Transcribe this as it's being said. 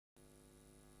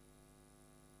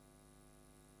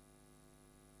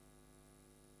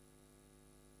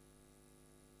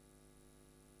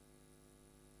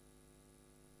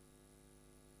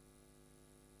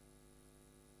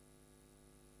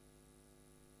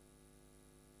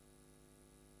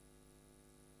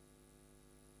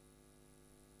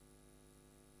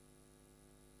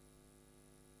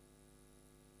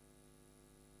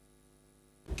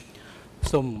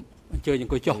The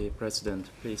President,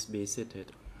 please be seated.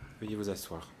 Veuillez vous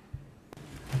asseoir.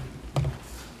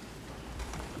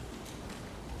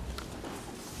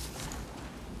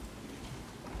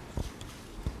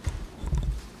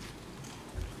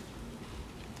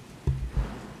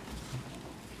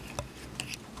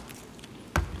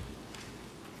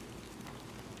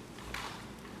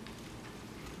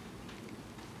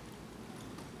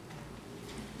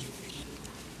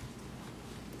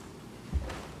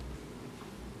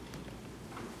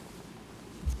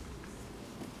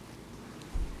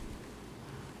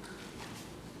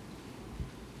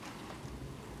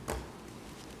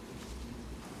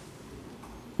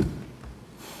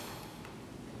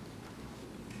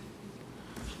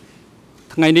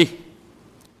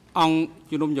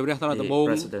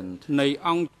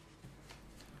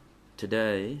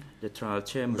 Today, the trial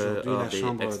chamber of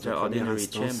the extraordinary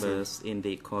chambers in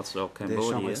the courts of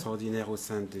Cambodia,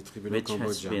 which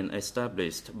has been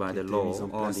established by the law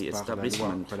on the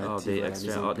establishment of the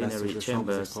extraordinary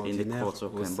chambers in the courts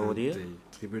of Cambodia,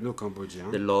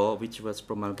 the law which was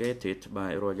promulgated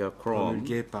by Royal Crown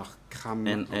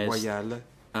NS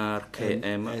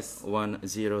RKM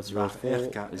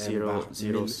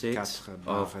 1004-006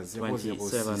 of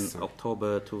 27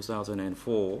 October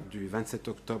 2004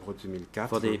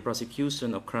 for the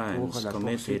prosecution of crimes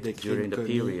committed during the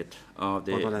period of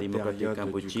the Democratic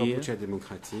Cambodia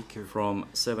from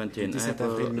 17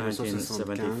 April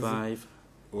 1975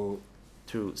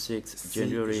 to 6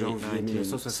 January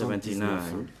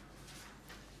 1979.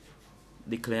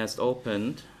 Declares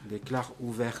opened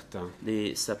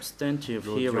the substantive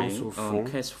hearing on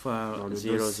case file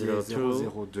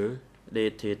 002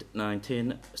 dated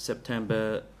 19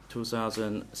 September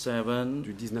 2007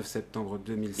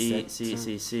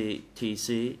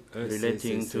 ECCC-TC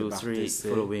relating to three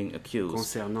following accused.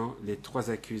 Concernant les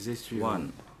trois accusés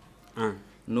suivants. 1.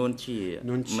 Nuon Chea,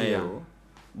 male,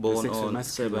 born on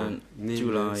 7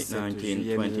 July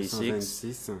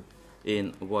 1926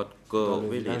 in Wat Go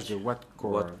village, Wat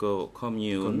Go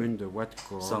commune,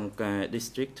 Song Kae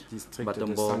district,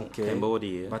 Battambang,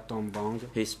 Cambodia.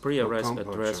 His pre-arrest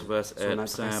address was at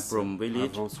Sa Prom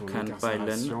village, Khan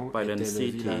Pailan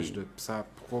City.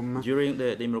 During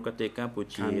the Democratic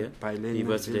Cambodia, he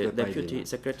was the Deputy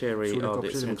Secretary of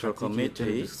the Central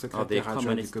Committee of the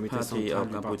Communist Party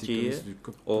of Cambodia,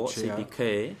 or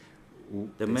CPK,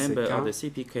 the member of the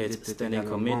CPK Standing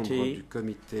Committee,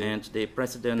 and the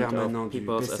President of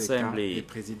People's Assembly.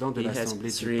 He has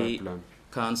three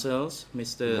counsels,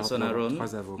 Mr. Sonarun,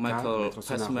 Michael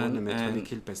Passman, and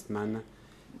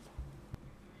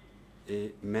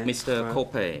Mr.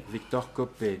 Kope. Victor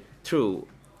Kope. 2.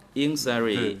 Ieng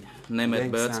Sari, name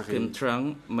at birth Kim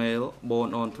Trung, male,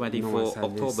 born on 24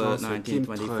 October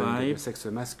 1925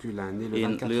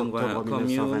 in Luang Va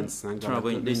commune,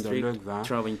 Travinh district,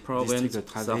 Travinh province,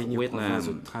 South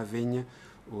Vietnam.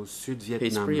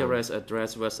 His pre-arrest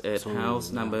address was at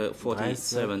house number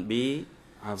 47B,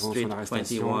 Street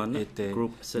 21,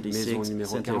 Group 36,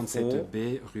 Center 4,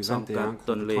 Songkat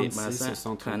Tonle Basak,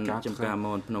 Khan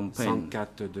Chamkamon, Phnom Penh.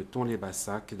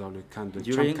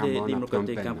 During the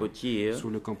Democratic Cambodia,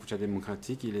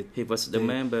 he was the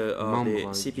member of the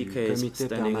CPK's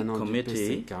Standing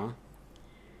Committee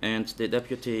and the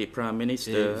Deputy Prime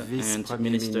Minister and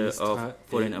Minister of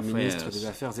Foreign Affairs.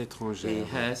 He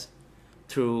has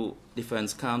through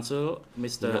Defense Counsel,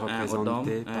 Mr. Ang Odom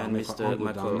and Mr.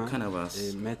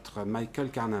 Michael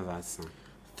Carnavas.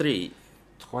 3.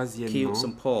 Kiew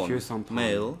Sampon,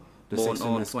 male, born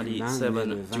on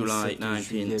 27 July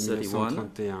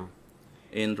 1931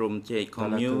 in Rum Chek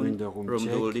commune, Rum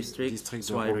Dul district,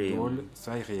 Svay Rieng.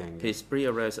 His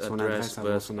pre-arrest address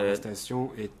was at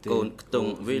Kon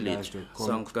Ktung village,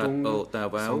 Songkat O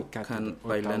Tawau, Khan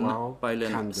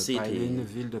Pailan City.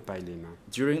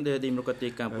 During the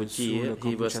Democratic Cambodia,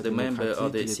 he was the member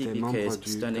of the CPK's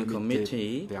Standing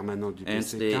Committee and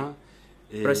the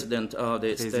President of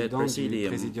the State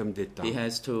Presidium. He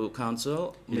has two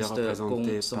counsel, Mr.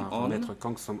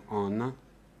 Kong Som On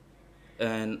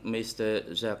and Mr.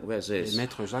 Jacques Vergès.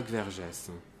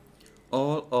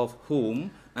 All of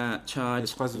whom are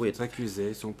charged with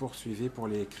accusés sont poursuivis pour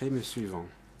les crimes suivants: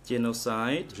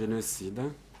 génocide,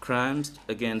 crimes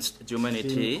against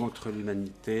humanity, contre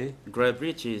l'humanité, grave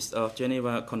breaches of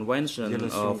Geneva Convention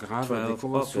of 12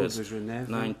 August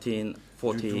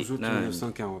 1949,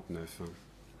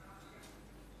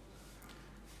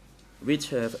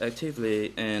 which have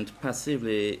actively and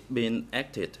passively been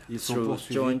acted through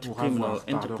joint criminal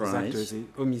enterprise,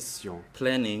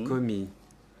 planning,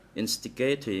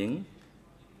 instigating,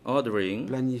 ordering,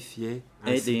 planifier,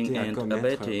 aiding and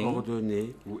abetting,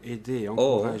 ordonner ou aider et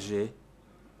or encourager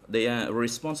they are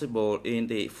responsible in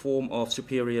the form of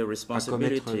superior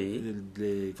responsibility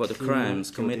for the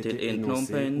crimes committed in Phnom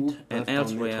Penh and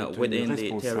elsewhere within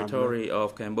the territory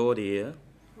of Cambodia,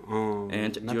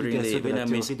 and during the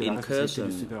Vietnamese incursion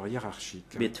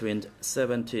between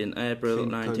 17 April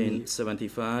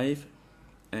 1975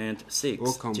 and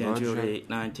 6 January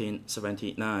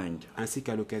 1979. Ainsi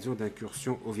qu'à l'occasion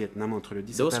d'incursions au Vietnam entre le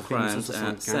 17 Those avril crimes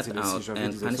are 1975 set et le 6 out janvier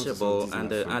and punishable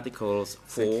under 1979. Articles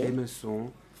Ces 4, crimes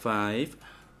sont 5,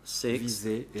 6,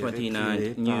 visés et 29 réprimés par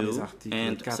les new articles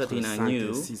and 4, 39 5 et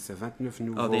new 6, 29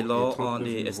 nouveaux of the et law 39 on the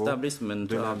nouveaux establishment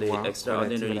de la of loi the relative à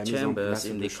extraordinary la mise en chambers place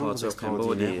in de the chambres courts of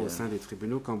extraordinaires Cambodia. au sein des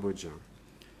tribunaux cambodgiens.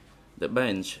 The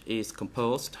bench is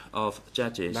composed of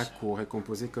judges. La cour est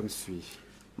composée comme suit.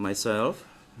 Myself,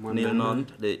 Neil Nond,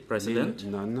 the President,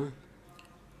 Non,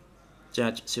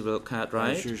 Judge Civil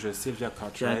Cartwright, juge Sylvia Judge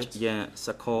Cartwright, Ya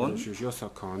Sakon, juge Yo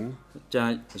Sakon,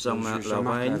 Judge Jean-Marc juge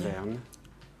Jean-Marc Laverne, Laverne,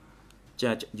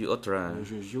 Judge Yu Otra,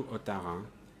 juge Yu Otara,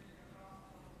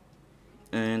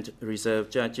 and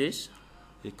reserve judges,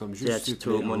 et comme juge Judge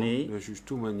suppléant, Tumoni le juge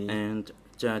Tumoni and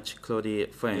Judge Claudia et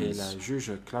Fens. la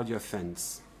juge Claudia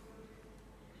Fens.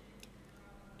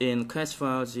 In case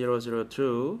file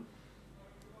 002,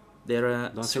 there are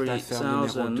Dans cette affaire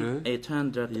numéro 2,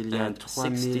 il y a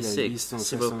 3,866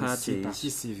 civil 3866 parties, parties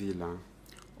civiles,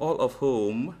 all of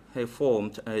whom have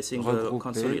formed a single regroupées au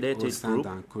consolidated sein group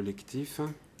d'un collectif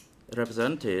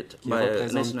represented qui by est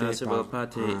a National représenté Civil par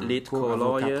Party un lead co-avocat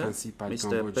co-lawyer, principal Mr. Pek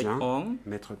cambodgien, Ong,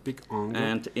 Maître Pik Ong,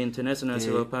 and International et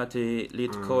Civil Party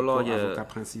lead un co-lawyer, co-avocat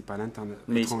principal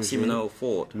Ms. étranger, Simone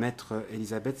Ford. Maître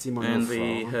Elisabeth And Simoneau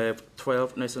we Ford. have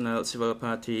 12 National Civil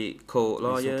Party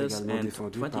co-lawyers également and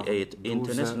défendus par 28 12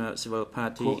 International Civil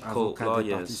Party co-avocats des partis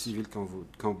co-lawyers. civils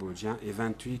cambodgiens et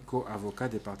 28 co-avocats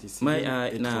des partis civils May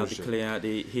I now étrangers. declare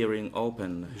the hearing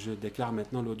open? Je déclare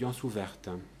maintenant l'audience ouverte.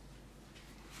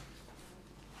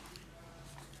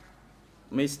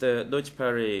 Mr.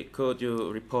 Dutch-Parry, could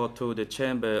you report to the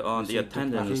chamber on the Monsieur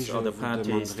attendance Dutch-Parry, of the je vous parties to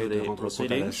demanderai de the rendre compte à la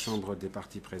proceedings? Chambre des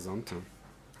parties présentes.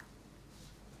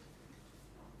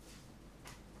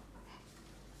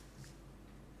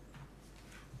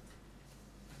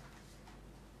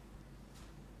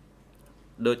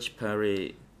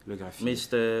 Dutch-Parry, Le greffier.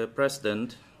 Mr.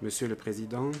 President, Monsieur le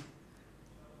Président,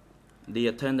 the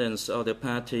attendance of the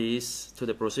parties to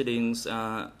the proceedings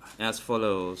are as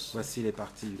follows. voici les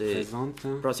parties The présentes.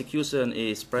 prosecution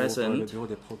is Pour le present. bureau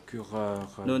des procureurs,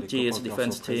 Nunchia's les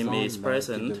defense sont team présents. is La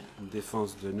present. équipe de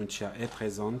défense de Nunchia est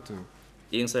présente.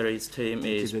 Ingsari's team is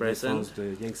L'équipe de present. défense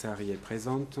de Yengsari est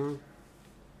présente,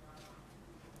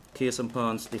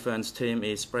 Kirsampan's defense team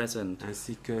is present.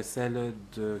 ainsi que celle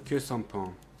de Kyo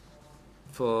Sampan.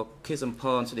 For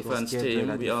Kirsampan's defense qui est de team,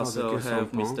 la we défense de also Kyo have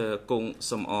Sampan, Mr. Kung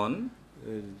Som-on,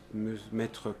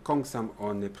 Maître Kong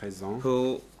Sam-on est présent.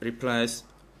 who replaced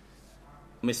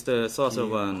Mr. Qui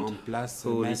Sosavan, remplace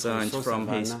who Maître resigned from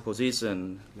his Sosavan,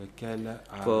 position. lequel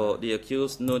a For the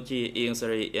accused Nunchi,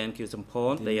 Ingsari, and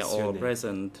Kirsampan, they are all Démissionné.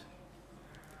 present.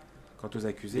 quant aux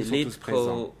accusés, The sont lead tous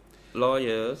présents.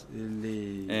 co-lawyers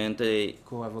Les and the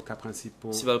co-avocats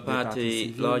principaux civil des parties party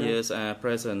civiles lawyers are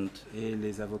present. et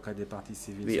les avocats des parties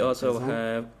civiles We sont also présents.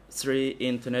 have 3 Nous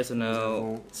international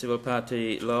avons civil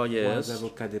party 3 lawyers,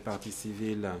 avocats des parties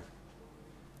civiles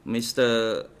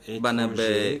Mr. Banabe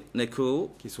étrangers Neku,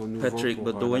 qui sont nouveaux Patrick pour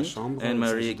la Baudouin, Chambre. and Il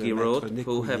Marie s'agit de Giraud, Maître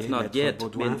who have Nécouillet, not Maître yet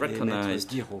Baudouin been et Maître recognized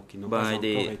Giraud, qui n'ont by pas encore the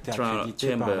été trial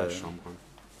accrédités par la chamber. Chambre.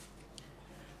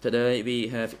 Today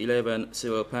we have 11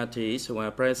 civil parties who are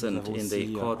Nous present avons in aussi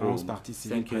the 11 courtroom. parties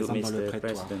civiles Thank you, présentes dans le Mr.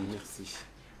 prétoire. President. Merci.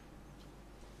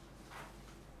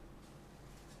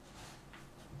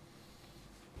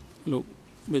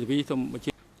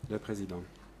 Le Président.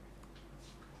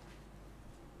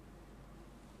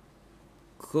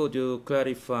 Could you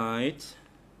clarify it?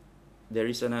 There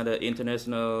is another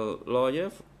international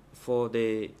lawyer for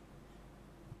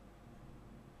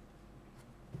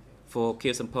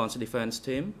Kirsampan's defense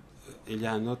team. Il y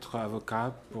a un autre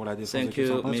avocat pour la défense Thank de you,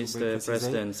 Kirsampan. Est-ce que vous pouvez Mr. préciser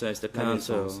President, says the la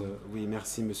council. défense? Oui,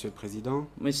 merci, Monsieur le Président.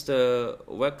 Mr.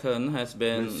 Wecken has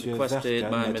been Monsieur requested Verken,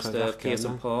 by Maître Mr. Verken,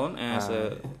 Kirsampan as a a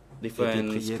été defense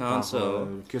prié par counsel.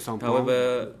 Kirsampan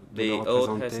However, de le the oath has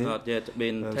représenter. not yet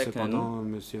been taken. Cependant,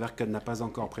 Monsieur Verken n'a pas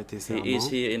encore prêté He serment. is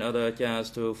here in order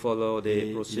just to follow Et the il est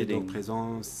donc proceeding.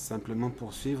 présent simplement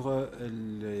pour suivre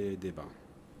les débats.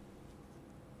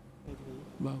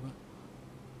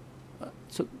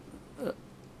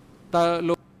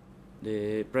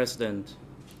 The President.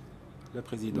 Le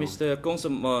Président. Mr.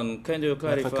 Kongsamon, can you Maître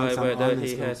clarify Kong whether Sam-on, he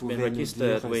est-ce que has vous been pouvez nous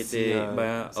registered dire with si the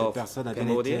bar cette of personne a bien été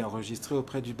Cambodia? enregistrée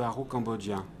auprès du barreau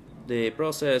cambodgien? The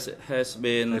process has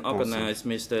been organized,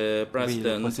 Mr.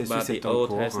 President, oui, but the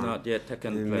oath has not yet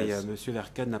taken place. Monsieur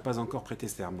Verken n'a pas encore prêté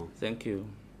serment. Thank you,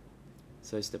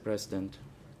 says the President.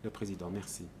 Le Président,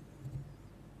 merci.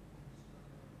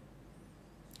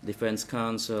 Defense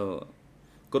Counsel.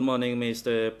 Good morning,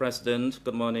 Mr. President.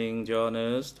 Good morning,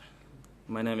 journalists.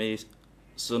 My name is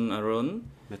Sun Arun,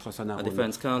 Maître Sun Arun.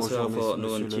 Defense Counsel for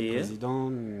Nuon Monsieur le Chea. Président,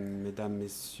 Mesdames,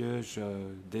 Messieurs, je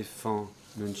défends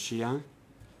Nuon Chea.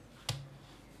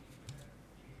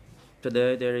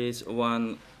 Today there is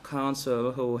one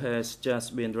counsel who has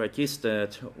just been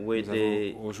registered with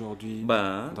the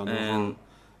bar, and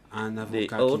un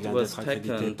avocat the oath qui vient was d'être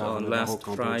accrédité par le barreau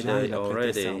cambodgien. Il a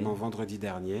prêté serment vendredi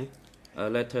dernier. A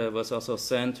letter was also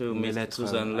sent to Ms.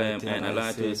 Susan Lamb and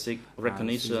allowed to seek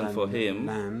recognition for him.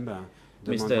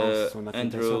 Mr.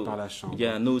 Andrew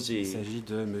Januzzi. Il s'agit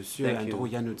de Monsieur Andrew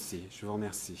Januzzi. Je vous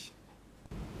remercie.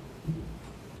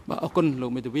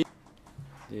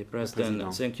 The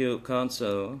President, thank you,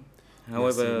 Counsel.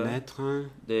 However,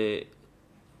 the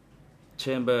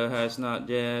Chamber has not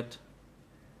yet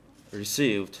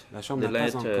received the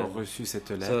letter,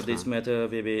 so this matter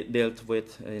will be dealt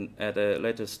with at a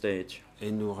later stage.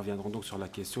 Et nous reviendrons donc sur la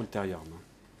question ultérieurement.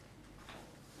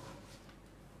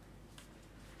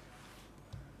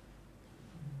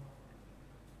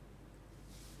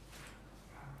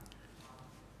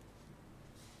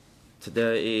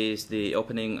 Today is the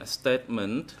opening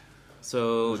statement.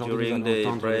 So during the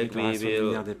break, we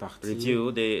will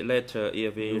review the letter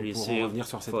if we received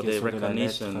for the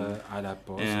recognition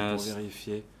as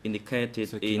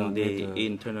indicated in the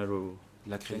internal rule.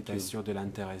 L'accréditation de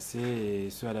l'intéressé et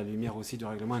ce à la lumière aussi du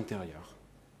règlement intérieur.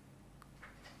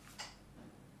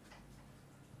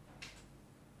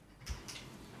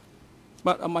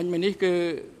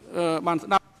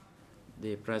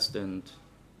 The President.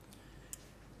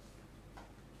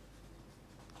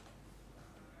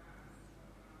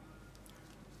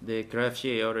 The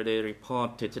greffier already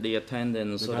reported the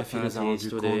attendance of the parties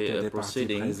to the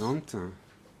proceedings.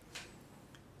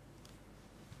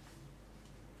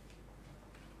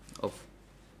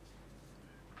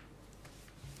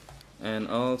 And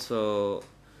also,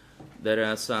 there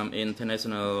are some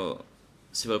international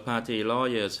civil party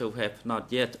lawyers who have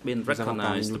not yet been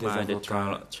recognized by the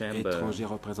trial chamber. Étrangers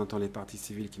représentant les parties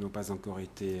civiles qui n'ont pas encore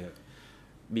été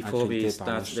Before we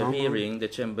start the hearing, the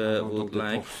Chamber would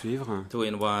like to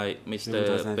invite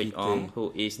Mr. Pech Ong,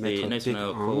 who is the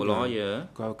national co-lawyer,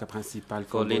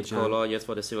 co-lead co-lawyers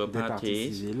for the civil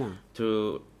parties,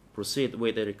 to proceed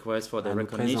with the request for the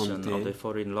recognition of the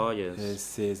foreign lawyers.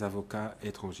 Ces avocats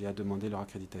étrangers à demander leur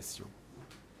accréditation.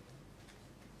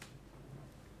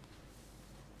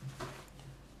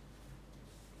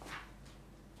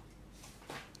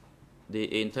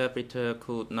 The interpreter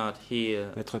could not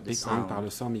hear Maître the Pech Ong sound.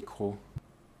 parle sans micro.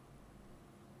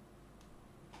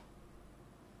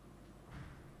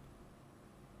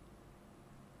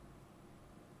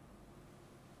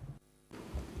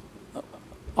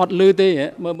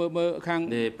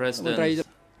 The President,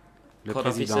 court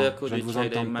officer, could you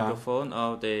check the microphone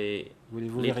of the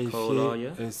Voulez-vous lead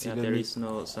co-lawyer? vérifier si There is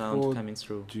no sound micro coming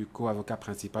through. du co-avocat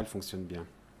principal fonctionne bien?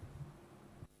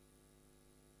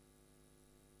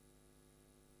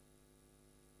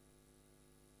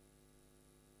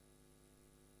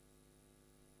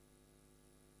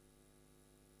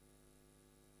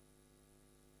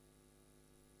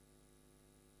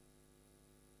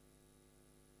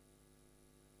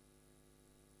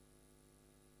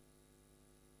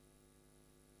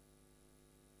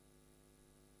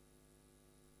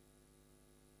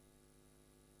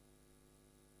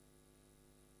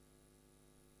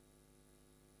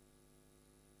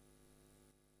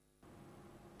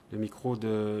 Le micro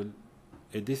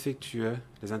est défectueux.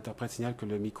 Les interprètes signalent que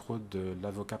le micro de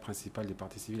l'avocat principal des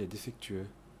parties civiles est défectueux.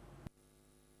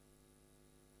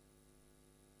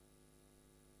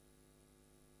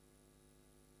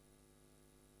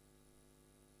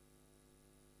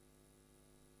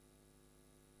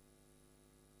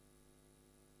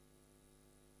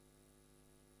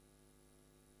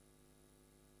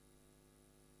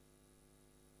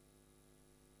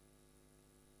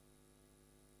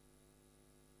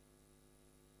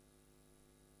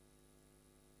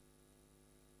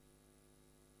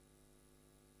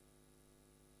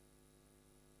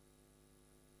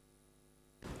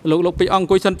 The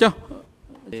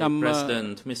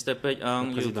President, Mr. Pech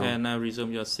Ong, you can now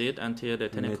resume your seat until the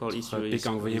technical issue Maître is Pech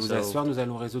Ong, veuillez vous asseoir. resolved. Nous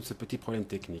allons résoudre ce petit problème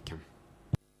technique.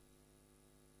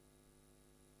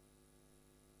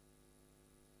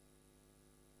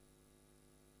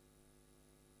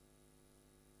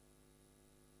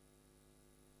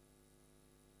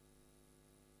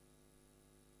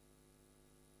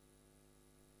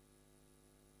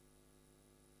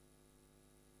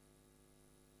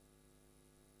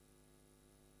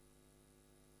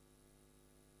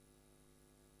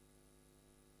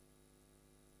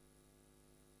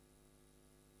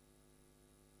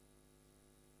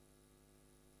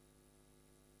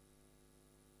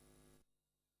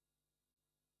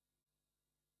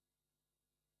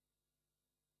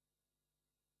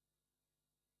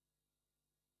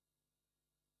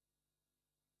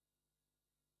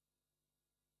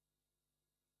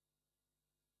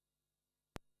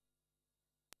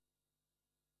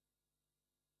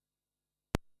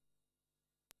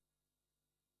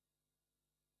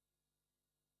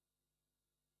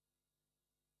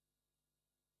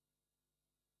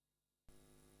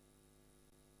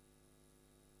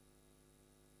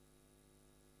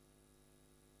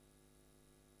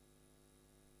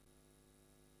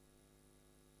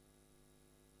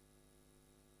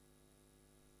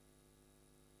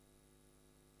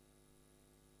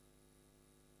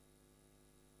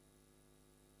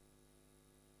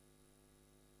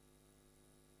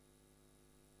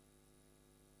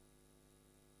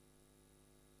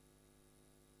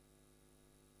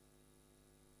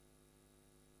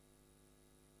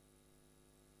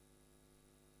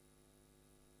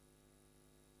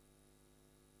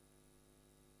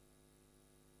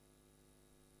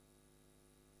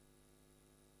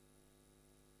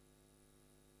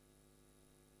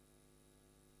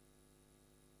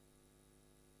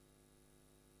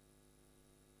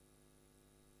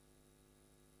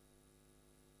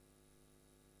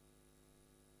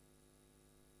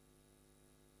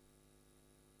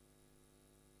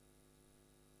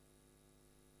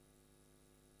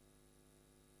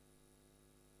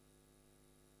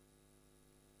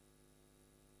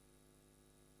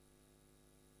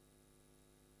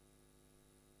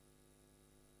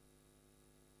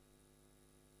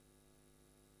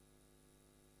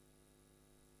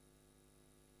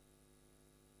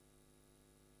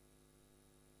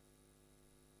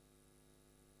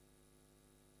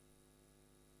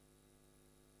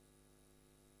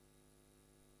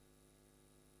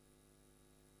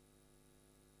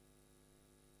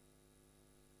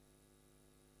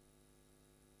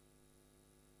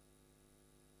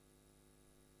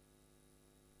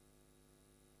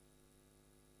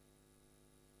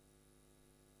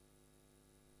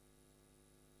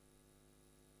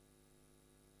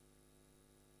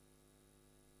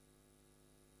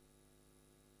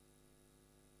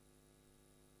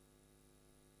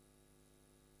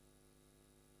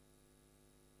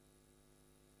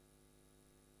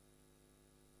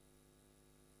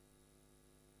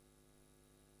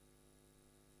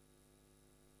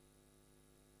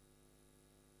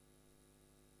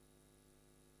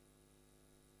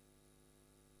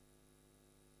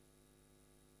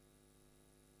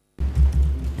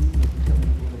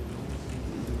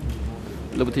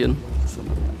 លោកប្រធាន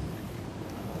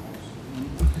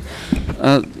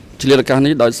ជាលក្ខណៈ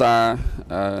នេះដោយសារ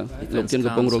លោកប្រធាន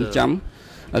កំពុងរងចាំ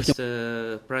Mr.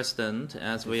 President,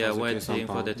 as we are waiting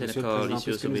for the technical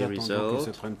issues to be resolved,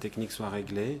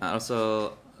 I also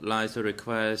like to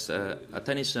request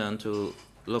attention to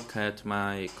look at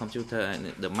my computer and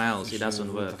the mouse. It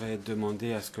doesn't work. Je voudrais demander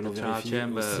à ce que l'on vérifie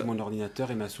aussi mon ordinateur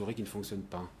et ma souris qui ne fonctionnent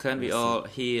pas. Can we all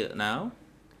hear now?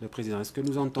 Le président, est-ce que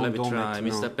nous entendons maintenant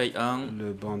Mr. Pei-Ong,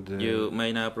 you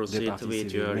may now proceed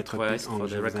with your request for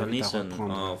the recognition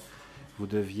of vous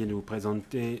deviez nous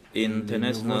présenter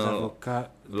international les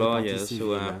avocats lawyers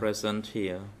who are present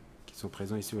here, qui sont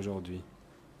présents ici aujourd'hui,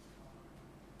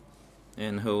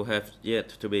 and who have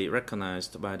yet to be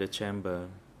recognized by the chamber.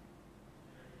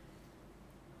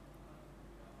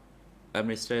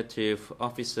 Administrative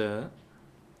officer,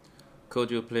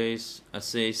 could you please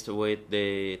assist with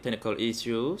the technical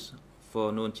issues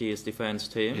for Nuon Chia's defense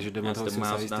team? As the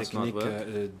mouse does not work,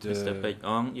 Mr.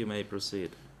 Pei-Ong, you may proceed.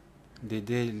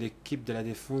 D'aider l'équipe de la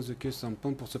défense de Khieu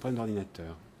Samphan pour ce problème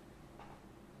d'ordinateur.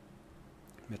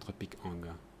 Maître Pei-Ong.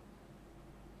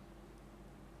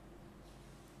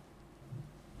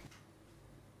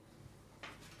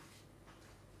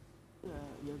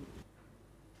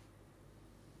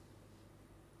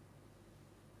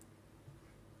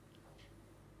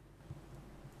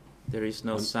 There is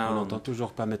no sound. On n'entend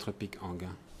toujours pas Maître Pei-Ong.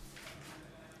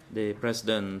 The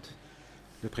President.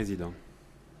 Le président.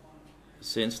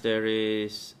 Since there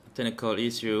is a technical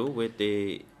issue with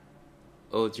the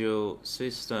audio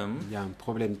system, il y a un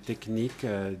problème technique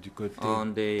du côté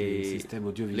des systèmes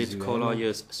audiovisuels. Lead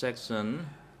co-lawyers section,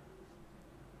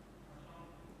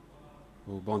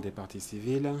 au banc des parties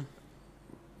civiles,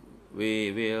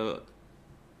 we will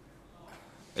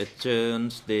adjourn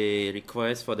the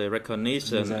request for the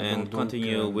recognition and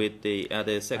continue with the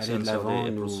other sections of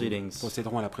the proceedings. Nous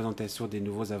procéderons à la présentation des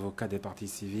nouveaux avocats des parties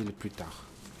civiles plus tard.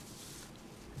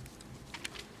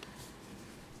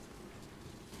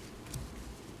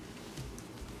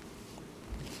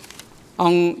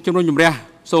 The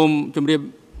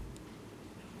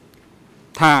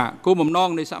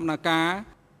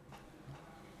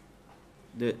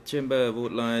chamber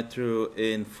would like to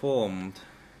inform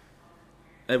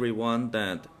everyone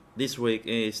that this week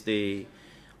is the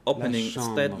opening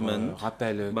statement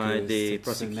by the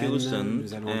prosecution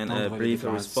and a brief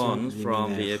response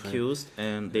from the accused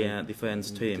and their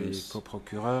defense teams.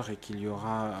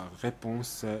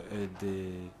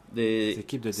 The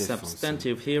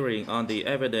substantive hearing on the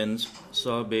evidence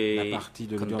shall be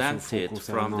conducted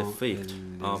from the 5th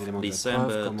of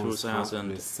December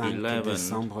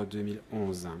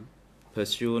 2011,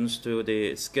 pursuant to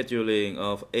the scheduling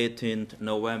of 18th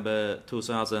November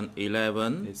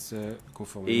 2011,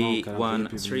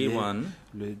 E131,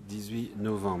 le 18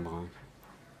 novembre,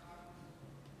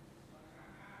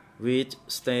 which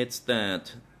states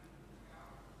that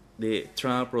the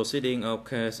trial proceeding of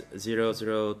case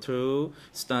 002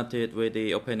 started with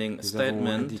the opening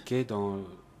statement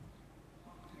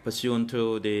pursuant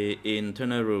to the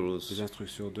internal rules. The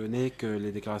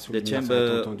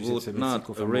chamber would not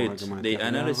read the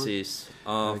analysis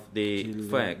of the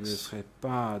facts,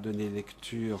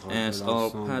 as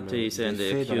all parties and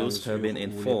the accused have been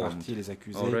informed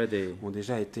already.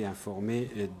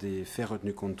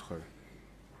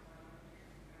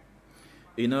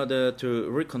 In order to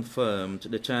reconfirm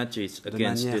the charges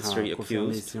against the three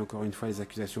accused,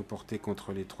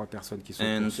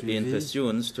 and in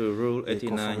pursuance to Rule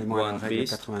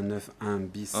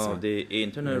 89(1) bis of the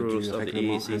internal rules of the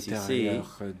ECCC,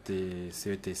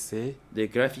 the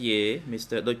greffier,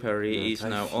 Mr. Doipari, is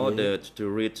now ordered to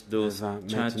read those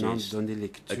charges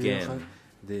again.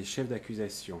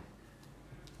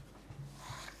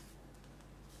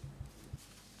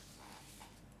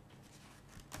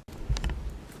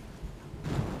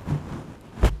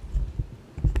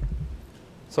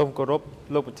 Thank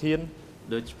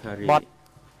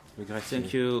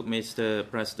you, Mr.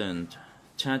 President.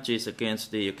 Charges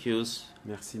against the accused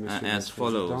are as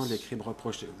follows.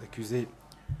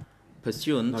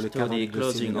 Pursuant to the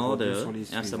closing order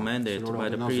as amended by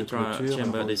the pre-trial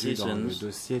chamber decisions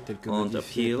on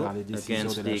appeal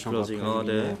against the closing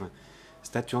order,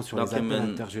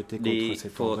 document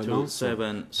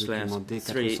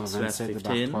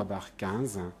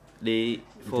D427/3/15,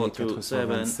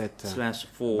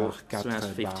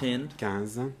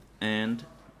 D427/4/15, and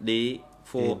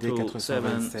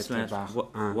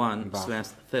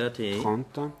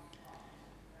D427/1/30,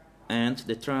 and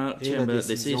the trial chamber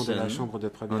decision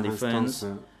on defense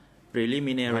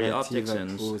preliminary relative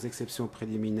objections aux exceptions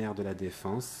préliminaires de la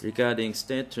défense regarding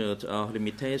statute of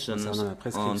limitations concernant la on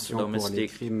prescription pour les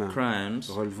domestic crimes crimes,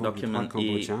 relevant du droit document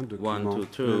cambodgien, E1 document to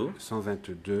 2,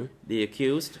 E122, the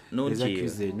accused les Nunchia,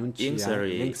 accusés Nunchia,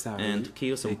 Ingsari, Yengsari and et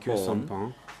Khieu Samphan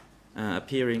Sampan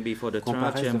appearing before the trial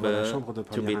comparaissent devant la chamber chambre de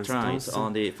to be première tried instance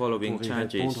on the following pour y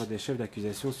charges: répondre des chefs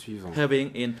d'accusation suivants. having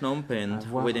in Phnom Penh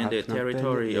Avoir within à the Phnom Penh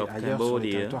territory et of ailleurs sur le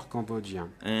Cambodia territoire cambodgien,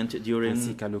 and during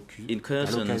ainsi qu'à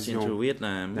incursions into l'occasion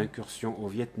Vietnam d'incursions au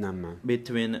Vietnam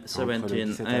between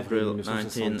 17 April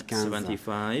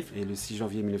 1975 et le 6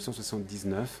 janvier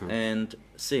 1979 and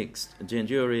 6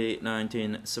 January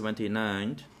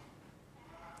 1979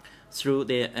 through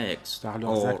their acts par leurs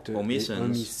or actes et omissions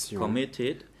omissions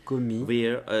committed commis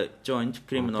via a joint en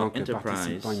criminal tant que enterprise,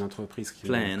 participant à une entreprise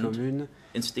criminelle planned, commune,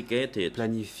 instigated,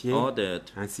 planifiée, ordered,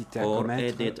 incitée à or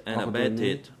commettre, aided and ordonnée,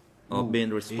 abetted, or ou been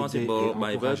aidé responsible et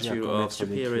by encouragé à virtue of commettre les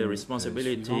superior crimes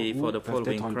responsibility suivants, for ou the peuvent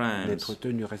following crimes: être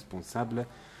tenus responsables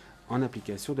en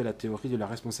application de la théorie de la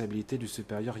responsabilité du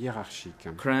supérieur hiérarchique.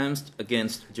 crimes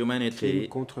against Crimes humanity,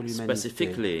 contre l'humanité,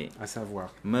 specifically à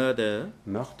savoir murder,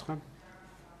 meurtre,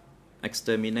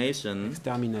 extermination,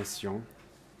 extermination,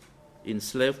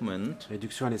 enslavement,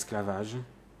 réduction à l'esclavage,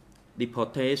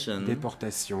 deportation,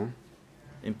 déportation,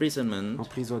 imprisonment,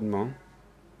 emprisonnement,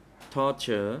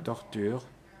 torture, torture,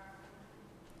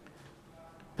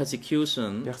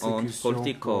 persecution on persécution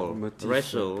political, pour motifs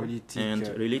racial, politiques and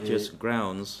religious et-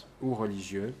 grounds, ou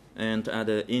religieux, and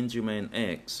other inhumane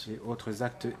acts. et autres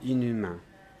actes inhumains.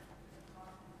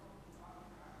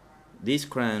 These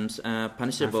crimes are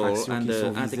punishable Infractions qui under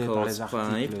sont visées par Articles les 5,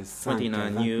 articles 5,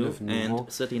 29 new 29 and nouveaux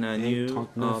 39 et new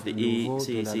 39 of the nouveaux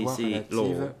de la loi ECCC law.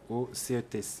 relative au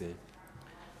CETC.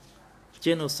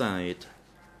 Genocide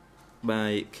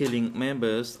by killing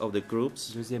members of the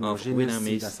groups Deuxièmement, of génocide,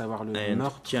 Vietnamese à savoir le and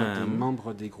meurtre des Cham,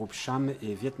 membres des groupes Cham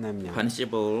et vietnamiens.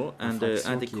 punishable under Infraction qui est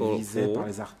Article visée par 4,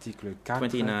 les articles 4,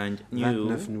 29 new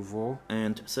 29 nouveaux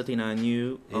and 39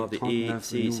 new et of the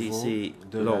 39 nouveaux ECCC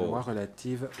de la loi law.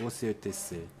 relative au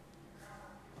CETC.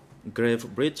 Grave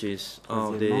breaches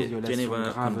of Troisièmement, the violation Geneva grave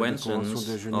des conventions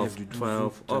Conventions de Genève of du 12 12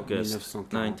 août August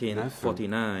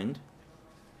 1949,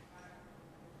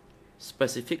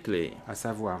 specifically à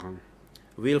savoir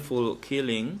willful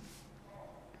killing,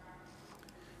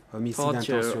 homicide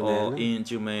torture or intentionnel,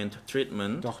 inhumane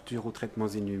treatment, torture ou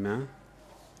traitements inhumains,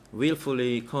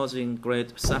 willfully causing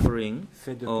great suffering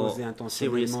fait de or causer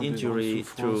serious intentionnellement de injury grandes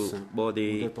souffrances to ou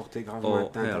body, de porter gravement or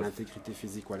atteinte à health. l'intégrité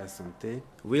physique ou à la santé,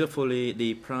 willfully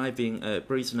depriving a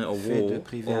prisoner of fait de war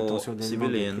priver or intentionnellement des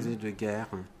civilian prisonniers de guerre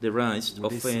the right ou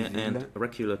of des fair civils and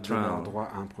regular de leur trial, droit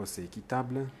à un procès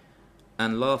équitable,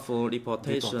 unlawful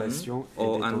deportation déportation et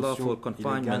or détention unlawful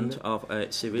confinement illégale of a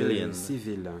de civilian.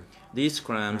 civils. These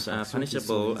crimes are Infractions qui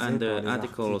sont punishable visées under par les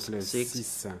Articles articles 6,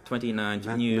 6, 29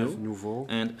 29 new nouveaux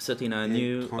and 39 et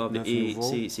new of the 39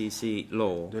 nouveaux ECCC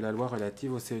law. de la loi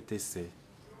relative au CETC.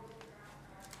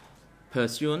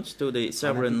 Pursuant to the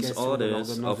severance application de orders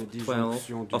l'ordonnance of de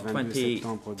disjonction du 22 20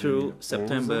 septembre through 2011,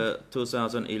 September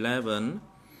 2011,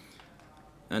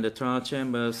 and the trial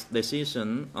chamber's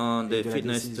decision on the et de la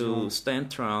fitness décision to stand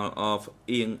trial of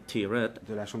Ieng Thiret,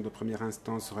 de la Chambre de première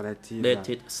instance relative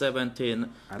dated 17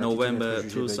 à la November titulaire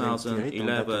jugée de Yang Thirit, en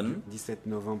date 2011, du 17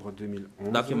 novembre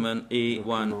 2011, document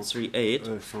E138,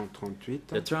 E138,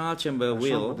 the trial chamber La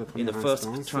will, Chambre de in première the first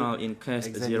instance, trial in case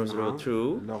examinera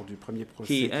 002, lors du premier procès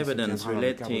key qui se evidence tiendra dans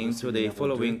le cadre relating de to ce the numéro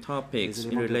following 2, topics les in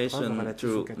éléments de preuve relation relatifs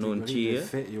aux to catégories Nun de Chie,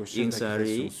 faits et aux chefs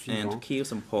Ingsari, d'accusation and suivants Khieu dont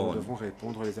Samphan. devront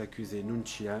répondre les accusés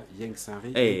Nunchia,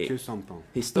 Yengsari A. et Khieu Sampan.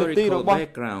 Historical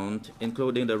background,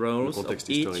 including the roles of contexte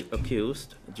each historique,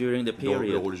 accused during the dont le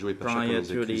period rôle joué par chacun prior des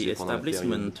to the accusés pendant la période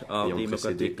establishment of ayant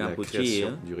précédé Democratic la Cambodia.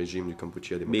 création du régime du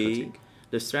Kampuchea B. démocratique.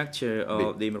 The structure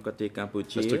of Democratic La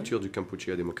Cambodia structure du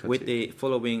Kampuchea with démocratique, the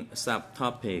following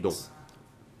subtopics: dont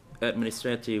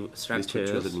administrative les structures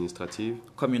structures, administratives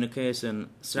communication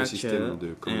structure, système de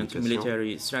and communication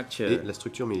military et structure. la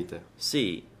structure militaire.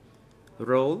 C.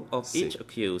 Role of C. each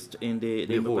accused in the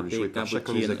Les rôles joués Democratic par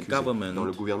chacun des Cambodian accusés dans le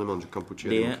government, gouvernement du Kampuchea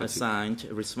their démocratique, assigned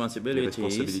les responsibilities,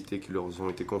 responsabilités qui leur ont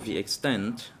été the confiées,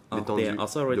 extent of l'étendue their de leur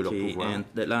authority pouvoir, and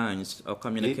the lines of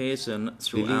communication les lignes de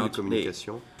throughout the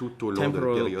communication tout au long de la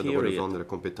temporal période relevant period de la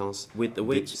compétence with des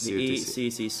which the CETC.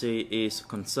 ECCC is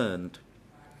concerned.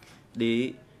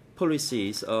 The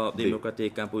policies of D.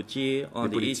 Democratic Cambodia on Les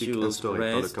the politiques issues instaurées par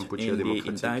le raised Kampuchea in the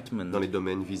démocratique indictment. dans les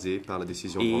domaines visés par la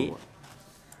décision de E. renvoi.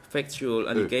 Factual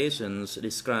allegations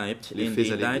described Les in the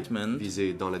faits allégués indictment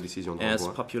visés dans la décision de as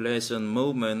renvoi population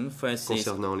movement phases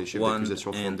concernant les chefs 1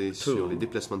 d'accusation and fondés sur 2, les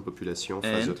déplacements de population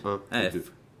phase 1 et F. 2.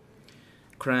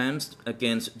 crimes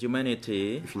against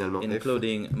humanity,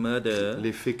 including murder,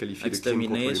 les faits qualifiés de crimes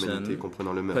contre l'humanité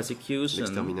comprenant le meurtre,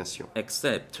 l'extermination,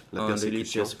 except la on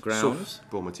persécution, religious grounds, sauf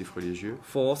pour motifs religieux,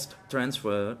 forced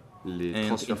transfer, les and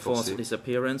transferts forcés enforced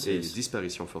disappearances, et les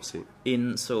disparitions forcées,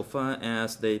 insofar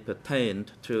as they pertain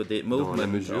to the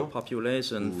movement of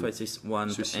population phases 1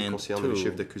 ceci and concerne 2. les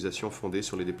chefs d'accusation fondés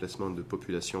sur les déplacements de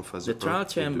population phase The 1 trial et 2.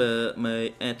 chamber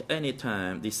may at any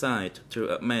time decide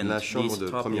to amend La these chambre de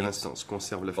première topics instance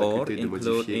conserve la or faculté de include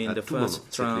modifier in à the tout moment first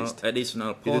cette trial liste additional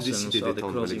et de portions décider of the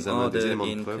d'étendre closing l'examen des order éléments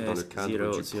de in preuve dans le case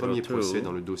cadre du premier procès 002,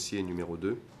 dans le dossier numéro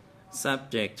 2,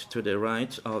 subject to the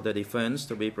right of the defense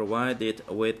to be provided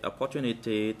with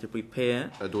opportunity to prepare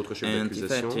à d'autres chefs an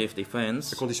d'accusation, effective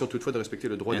defense, à condition toutefois de respecter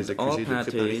le droit and des all accusés de préparer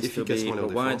parties to be efficacement leur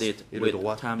défense provided et le with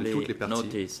droit de timely toutes les parties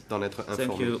notice. d'en être Thank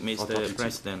informées you, en temps Mr. utile.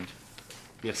 President.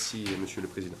 Merci, Monsieur le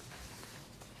Président.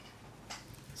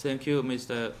 Thank you,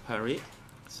 Mr. Parry,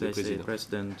 says the Président.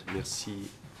 President. Merci,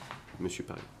 Monsieur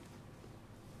Paré.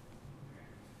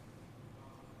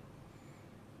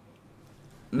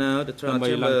 Now the trial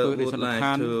chamber would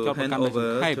like to hand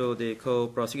over to the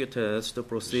co-prosecutors to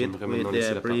proceed J'aimerais with maintenant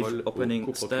laisser their la brief parole aux opening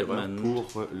coprocureurs statement.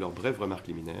 pour leurs brèves remarques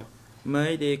liminaires.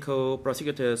 May the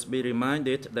co-prosecutors be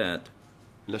reminded that,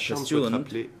 La Chambre souhaite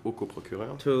rappeler aux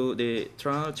coprocureurs to the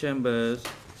trial chamber's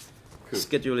que,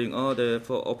 scheduling order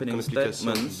for opening en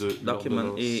application statements, de document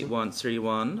l'ordonnance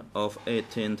E131 of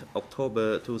 18th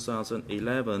October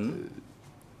 2011,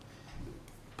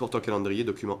 portant calendrier,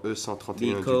 document E131 the du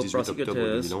 18 octobre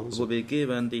co-prosecutors 2011, will be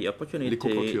given the opportunity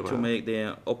to make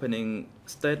their opening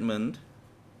statement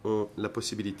ont la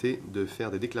possibilité de faire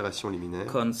des déclarations liminaires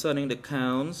concerning the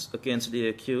counts against the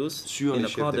accused sur in les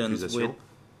chefs accordance with d'accusation,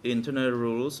 Internal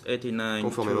Rules 89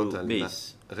 conformément à la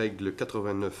bis. règle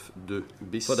 89.2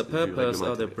 bis For the du purpose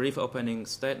règlement of the intérieur. brief opening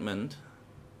statement,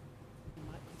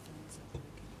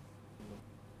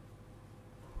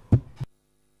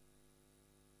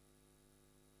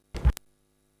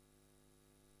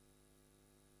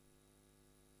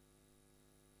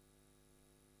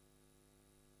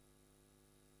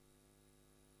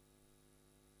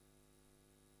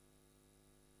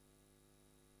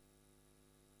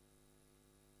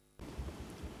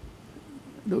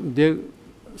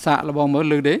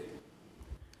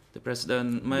 the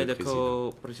President made the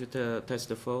co-prosecutor test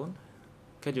the phone.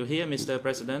 Can you hear, Mr.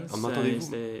 President? Says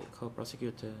the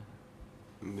co-prosecutor.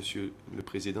 Monsieur le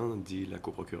Président, dit la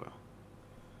coprocureure.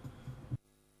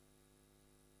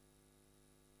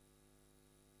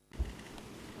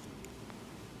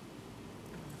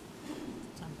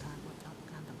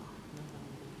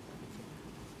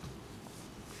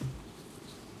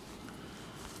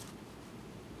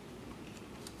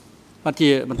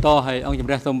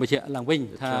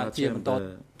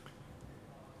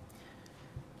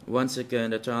 Once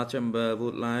again, the trial chamber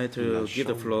would like to give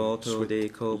the floor to the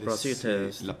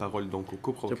co-prosecutors La parole donc aux to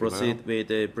coprocureurs proceed with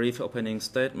the brief opening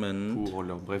statement. pour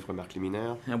leurs brèves remarques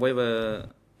liminaires. However,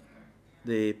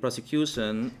 the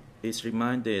prosecution is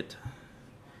reminded,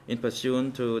 in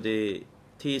pursuant to the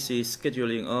TC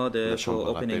scheduling order for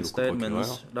opening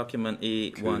statements, document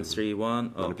E131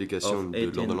 Dans of l'application de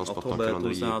 18 l'ordonnance portant October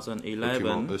calendrier,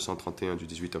 document 2011, E131 du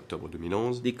 18 octobre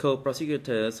 2011, the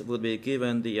co-prosecutors would be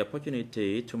given the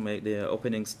opportunity to make their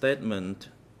opening statement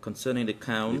concerning the les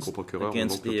counts coprocureurs ont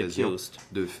against donc the l'occasion accused,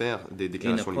 de faire des in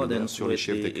déclarations liminaires accordance sur les with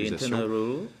chefs the internal d'accusation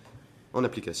rule en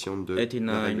application de la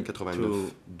 89 règle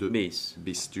 89.2 bis.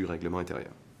 bis du règlement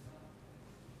intérieur.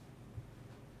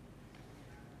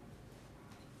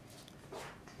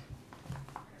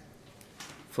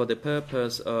 For the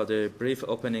purpose of the brief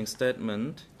opening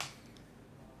statement,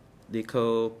 the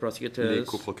co-prosecutors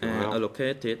coprocureurs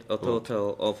allocated a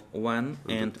total of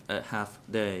 1.5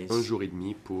 days. Un jour et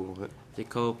demi pour The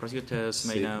co-prosecutors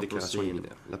may ces now déclarations proceed.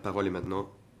 liminaires. La parole est maintenant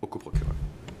au coprocureur.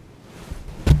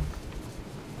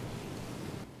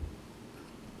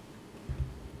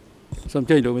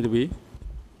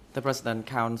 The President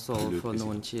Counsel Le for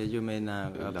Président. Nunchia, you may now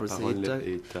La proceed. parole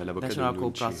est à l'avocat de National Nunchia.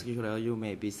 Co-Prosecutor, you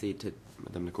may be seated.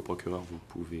 Madame la coprocureure, vous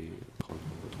pouvez prendre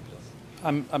votre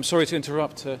place. I'm sorry to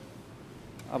interrupt.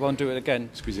 I won't do it again.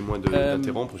 Excusez-moi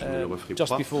d'interrompre, je ne le referai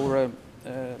Just pas. before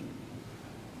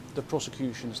the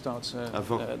prosecution starts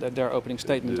their opening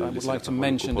statement, I would like to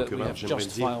mention that we have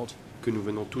just filed que nous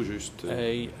venons tout juste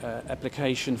a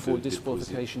application for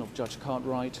disqualification of Judge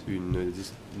Cartwright une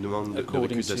demande according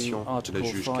to d'accusation de la Article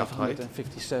juge Cartwright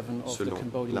 557 of the selon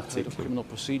Cambodian Code of l'article Criminal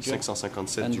Procedure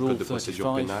 557 and du Rule Code de procédure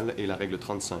 35. pénale et la règle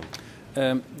 35.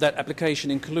 That application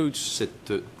includes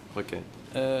Cette requête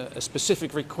a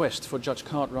specific request for Judge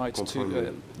Cartwright comprend to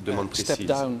une demande step précise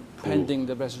down pour pending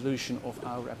the resolution of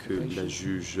our que la application.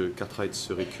 juge Cartwright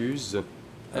se récuse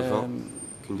avant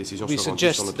qu'une décision we soit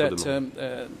rendue sur suggest notre that demande.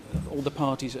 all the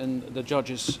parties and the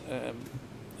judges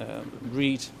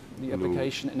read the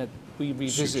application and that we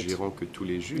revisit Suggérons que tous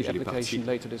les the juges et les parties application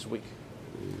later this week.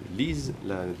 lisent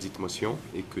la dite motion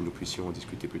et que nous puissions en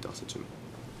discuter plus tard cette semaine.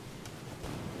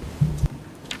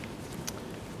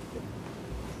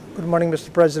 Good morning, Mr.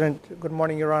 President. Good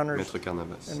morning, Your Honors. Maître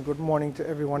Carnavas. And good morning to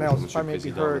everyone Bonjour, else. If I may be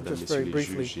heard just very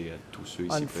briefly.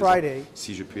 On Friday,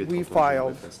 we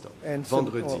filed and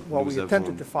we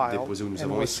attempted to file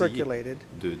and was circulated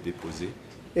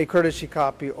a courtesy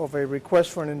copy of a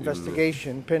request for an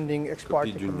investigation pending ex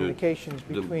parte communications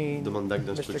between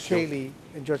Mr. Cayley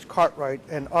and Judge Cartwright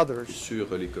and others,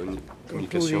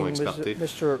 including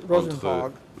Mr.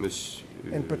 Rosenhag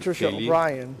and Patricia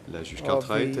O'Brien la juge of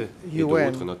Cartwright the et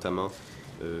UN, d'autres, notamment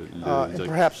le and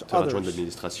perhaps directeur adjoint de others.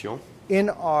 l'administration, In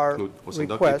our notre procédure,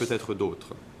 et request, peut-être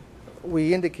d'autres.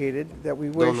 we indicated that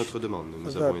we Dans wish notre demande,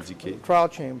 nous avons the indiqué trial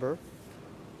chamber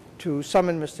to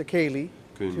summon Mr. Cayley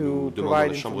que nous to demandons à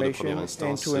provide la Chambre de première information and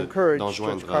instance to encourage Judge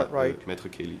d'enjoindre à Cartwright Maître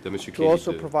Cayley, à Monsieur to Cayley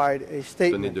also de provide a donner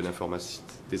statement des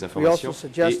We informations also et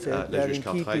suggested à la that juge in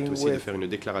Cartwright keeping aussi de with faire une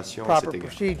déclaration à cet proper égard.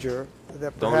 procedure,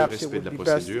 that Dans le perhaps it respect de would la be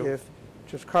best procédure, if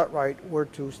Judge Cartwright were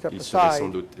to step il serait sans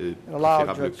aside doute and allow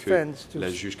préférable Judge que Fentz to la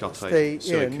juge stay Cartwright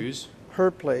se in récuse her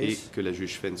et place que la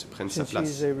juge Fentz prenne sa since place,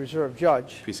 she's a reserve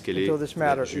judge puisqu'elle est until this la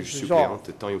matter juge is resolved.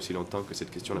 suppléante tant et aussi longtemps que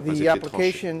cette question n'a pas The été tranchée.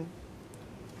 application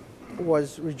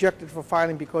was rejected for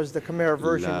filing because the Khmer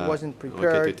version La wasn't requête a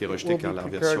prepared. été It rejetée will car be la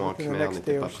prepared version en within the Khmer next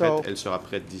n'était day pas or prête. so. Elle sera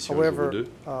prête d'ici un jour ou However, deux.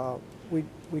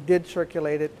 we did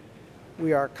circulate it.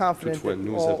 We are confident Toutefois, that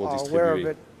nous all avons are aware of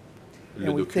distribué it, le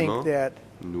and we document. think that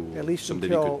Nous at least sommes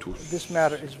d'avis que until tous this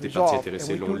matter is les parties resolved,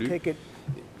 intéressées and l'ont we do lu. take it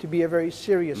to be a very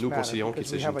serious Nous matter considérons qu'il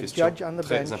because we s'agit have d'une a question judge on the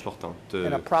très bench importante.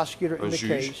 and a prosecutor in Un the juge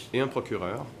case et un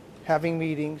procureur having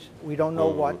meetings. We don't know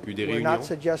ont what. eu des We're réunions. not Nous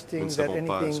suggesting ne that savons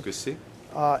pas ce anything que c'est.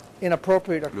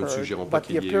 inappropriate Nous ne occurred, suggérons pas but the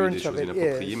qu'il y ait eu des appearance of choses it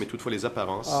inappropriées, is mais toutefois les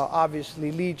apparences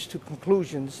obviously leads to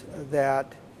conclusions that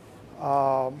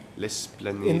laissent in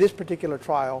planer this particular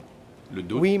trial, le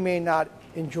doute we may not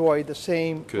enjoy the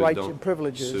same que rights dans and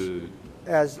privileges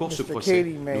as pour ce Mr. procès,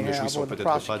 Cayley may nous ne have jouissons or the peut-être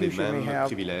pas des prosecution may mêmes have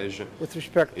privilèges with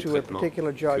respect et to a traitements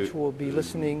particular judge que who will be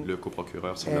listening le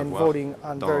coprocureur semble and avoir, voting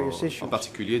on various issues. en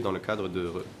particulier dans le cadre de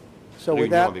So with réunions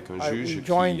that, avec un we juge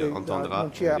join qui the entendra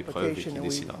Nuntia les preuves et application qui and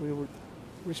décidera. we would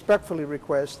respectfully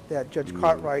request that Judge Nous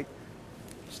Cartwright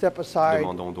step aside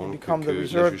Demandons and donc become que the la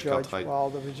reserve juge judge Cartwright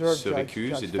while the reserve se judge, récuse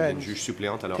et Judge devienne Fentz, juge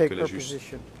suppléante alors take que la her juge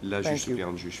position. suppléante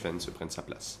Thank you. juge Fentz prenne sa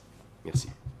place. Merci.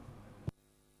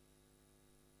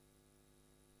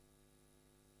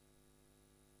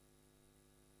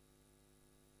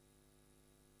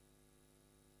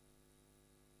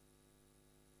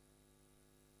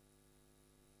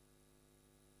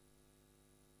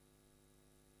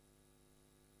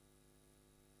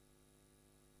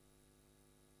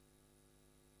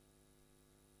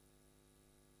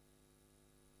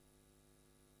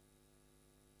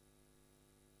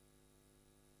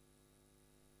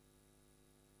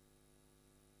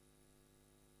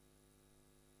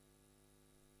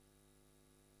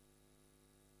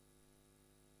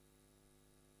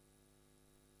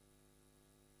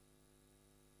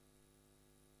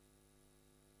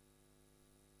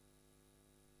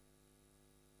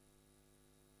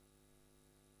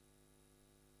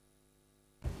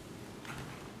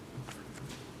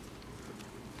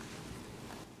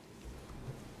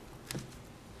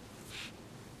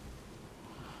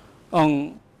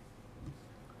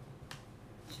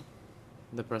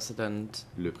 The President,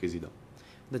 Le président.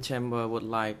 the Chamber would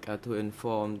like to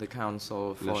inform the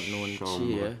Counsel for Nuon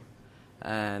Chea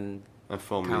and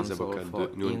Informe les Counsel avocats for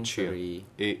de Nuon Ieng Chea Sary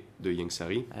et de Ieng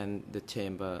Sary and the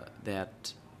Chamber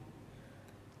that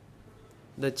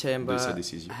the Chamber de sa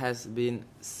décision. has been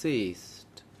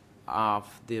seized of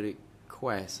the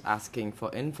request asking for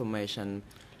information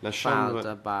La Chambre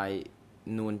filed by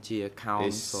Nuon Chea est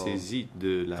Counsel saisie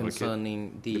de la requête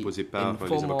concerning the déposée par les avocats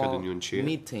de informal Nuon Chea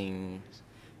meetings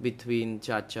between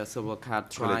Judge Sylvia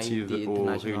Cartwright, relative the aux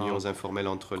international réunions informelles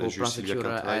entre la juge Sylvia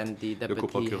co-prosecutor Cartwright, and the le deputy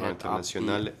coprocureur head of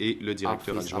international the et le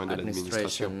directeur Office adjoint of de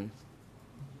l'administration Administration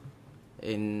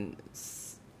in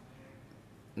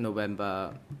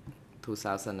November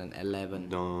 2011.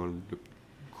 dans le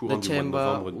The courant du mois de Chamber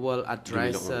novembre will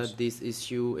address 2011. this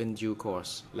issue in due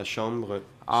course. La Chambre se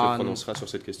On prononcera sur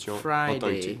cette question en temps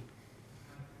Friday, utile.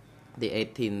 the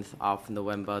 18th of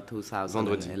November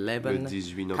Vendredi, le 2011,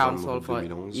 18 Counsel novembre for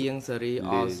 2011, Ieng Sary les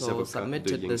also avocats de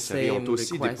submitted Ieng the Sary ont same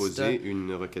aussi request déposé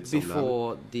une requête semblable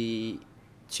before the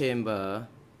Chamber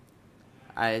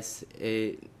as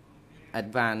a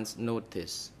advance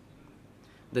notice.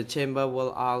 The Chamber will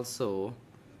also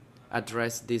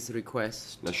address this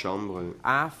request La Chambre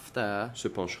after se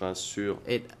penchera sur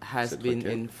it has cette been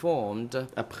requête informed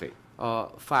après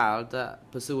or filed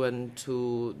pursuant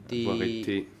to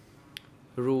the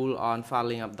rule on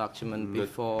filing of document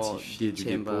before the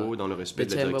chamber. Dans le respect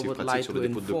the de la chamber directive would pratique like sur to le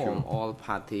dépôt de inform documents. all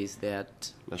parties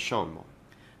that La Chambre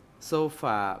so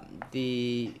far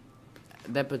the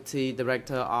Deputy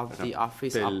Director of the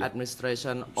Office of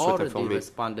Administration already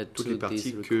responded to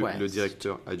this request. Le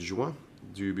directeur adjoint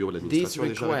du bureau This d'administration a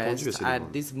déjà répondu à request ces at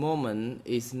demandes. this moment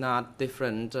is not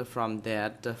different from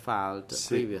that filed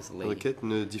previously. Cette requête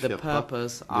ne The diffère pas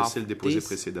purpose de of celle déposée this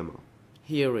précédemment.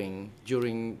 hearing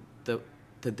during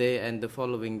today and the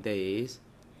following days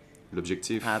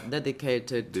L'objectif are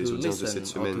dedicated to des audiences de listen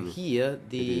cette or to semaine hear et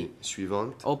the des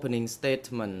suivantes opening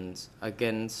statements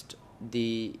against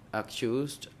the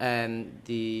accused and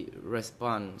the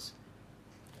response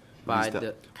by vise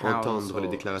the à entendre les counsel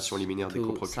déclarations liminaires des to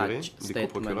coprocureurs, such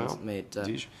statements made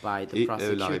by the et la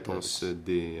prosecutors. réponse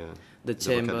des The avocats de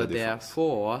chamber la défense.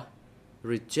 therefore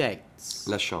rejects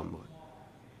La Chambre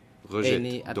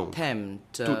any rejette donc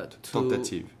attempt toute to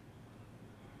tentative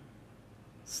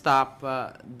stop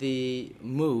the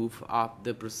move of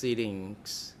the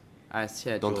proceedings as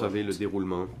d'entraver le scheduled.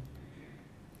 déroulement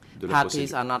de la Parties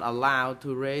procédure. are not allowed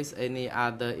to raise any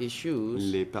other issues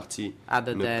Les parties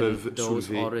other ne than peuvent those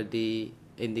soulever already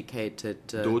indicated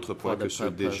d'autres for points the que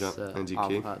ceux déjà purpose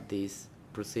indiqués. of these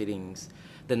proceedings.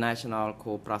 The National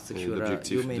Co-Prosecutor,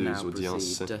 l'objectif you may des now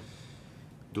audiences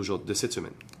proceed. de cette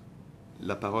semaine.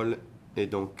 La parole est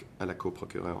donc à la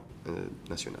coprocureure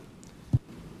nationale.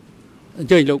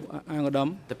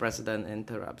 The President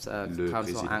interrupts. Le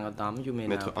Counsel président. Ang Odom, you may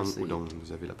Maître now Ang proceed. Udong,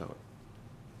 vous avez la parole.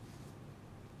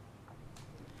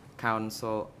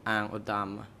 Counsel Ang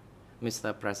Odom,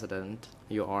 Mr. President,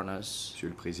 Your Honors. Monsieur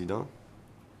le Président,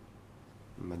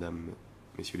 Madame,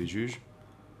 Messieurs les juges,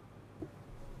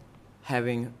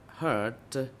 Having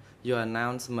heard your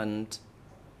announcement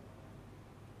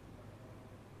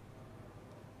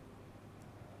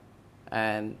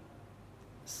and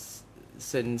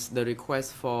since the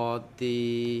request for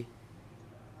the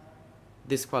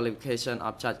disqualification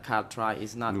of Judge Cartwright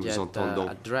is not Nous yet entendons.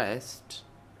 addressed,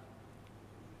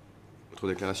 Votre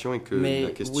déclaration est que May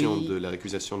la question we de la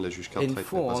récusation de la juge Cartwright n'a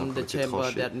pas encore inform the été chamber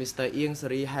tranchée. that Mr. Ieng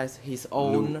Sary has his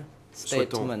own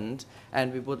statement,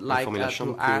 and we would like Informer la to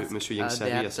Chambre ask que M. Ieng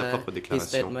Sary a sa that propre his déclaration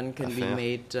statement can à be faire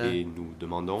made et nous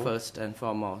demandons first and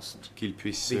foremost. qu'il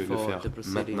puisse le before faire the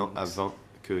proceedings maintenant avant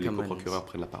que les commence. coprocureurs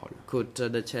prennent la parole. Could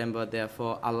the chamber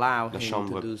therefore allow La him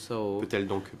Chambre to do so? peut-elle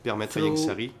donc permettre à Ieng Through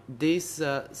Sary this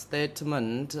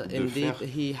statement, indeed, faire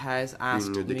he has asked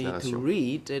une me to déclaration.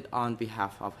 read it on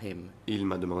behalf of him. Il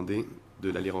m'a demandé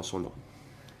de la lire en son nom.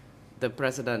 The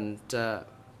President,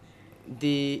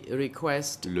 the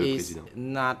request Le is Président.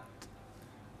 not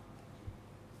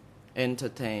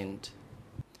entertained.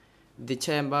 The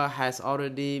chamber has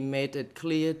already made it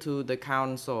clear to the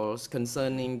councils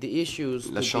concerning the issues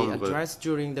La to be Chambre addressed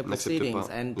during the n'accepte proceedings,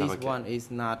 pas and la this requête. one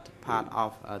is not part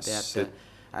of that Cette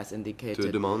as Cette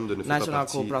indicated. demande ne fait pas National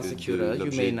partie Co-Prosecutor, de you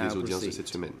l'objet may now des audiences de proceed. cette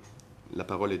semaine. La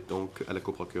parole est donc à la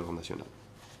coprocureure nationale.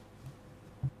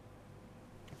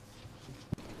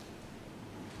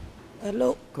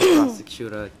 Hello.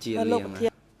 Co-Prosecutor Jia Hello. Liang.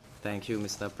 Thank you,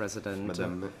 Mr. President.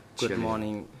 Madame Good Chia Liang.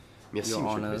 morning, Merci, Your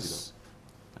Monsieur le Honors.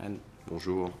 And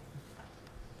Bonjour,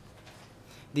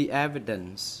 the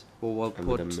evidence we will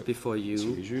Madame, put before Messieurs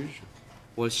you les juges.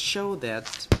 will show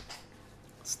that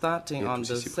starting Et on tous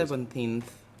the ici présents. 17th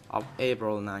of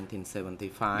April Les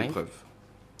 1975, preuves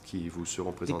qui vous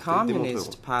seront the présentées Communist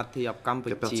démontreront Party of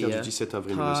qu'à partir Cambodia du 17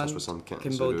 avril turned 1975,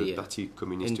 le Cambodia Parti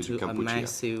communiste du into a Cambodge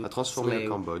massive a transformé le slave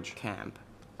Cambodge camp,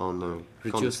 en un camp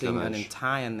reducing an d'esclavage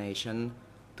entire nation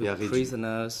et a to réduit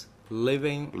prisoners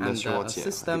living une nation under a entière à des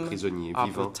system prisonniers of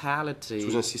vivant brutality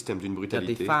sous un système d'une that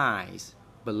brutalité defies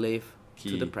belief to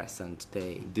qui the present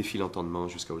day. défie l'entendement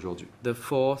jusqu'à aujourd'hui. The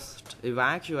forced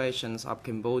evacuations of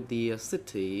Cambodia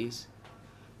cities,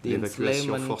 the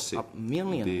L'évacuation enslavement forcée of des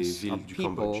millions villes of du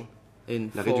people Cambodge, in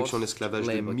la réduction forced d'esclavage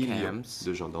de labor millions camps,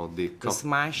 de gens dans des the camps de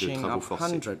smashing travaux of forcés,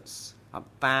 hundreds of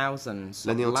thousands of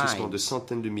l'anéantissement de lives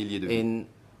centaines de milliers de vies in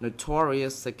notorious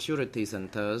security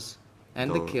centers and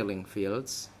the Dans killing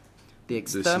fields, the de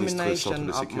sinistres centres extermination de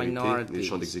of sécurité, des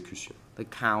champs minorities, d'exécution, the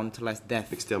countless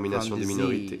deaths l'extermination from des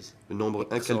minorités, disease, le nombre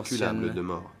incalculable exhaustion, de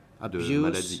morts, de abuse,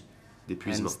 maladies, and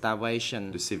d'épuisement,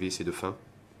 starvation. de sévices et de faim.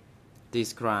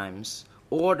 These crimes,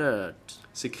 ordered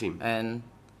Ces crimes and été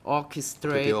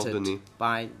orchestrated ordonnés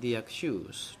by the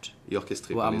accused, et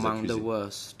orchestrés were par les among the accusés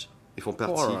worst et font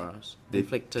partie horrors des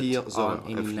inflicted pires on horreurs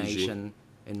any infligées nation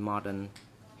in modern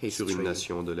sur une history.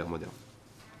 nation de l'ère moderne.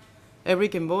 Every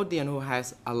Cambodian who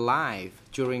has alive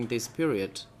during this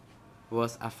period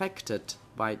was affected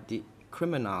by the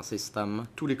criminal system.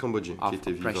 Tous les Cambodgiens qui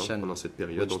étaient vivants pendant cette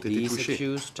période ont été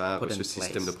touchés par ce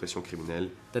système d'oppression criminelle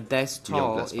mis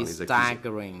en place par les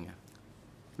accusés.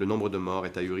 Le nombre de morts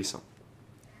est ahurissant.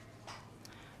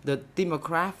 The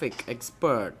demographic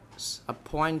experts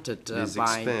appointed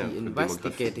by the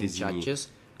investigating judges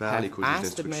have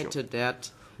estimated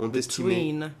that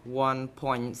between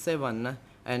 1.7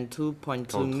 and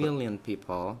 2.2 million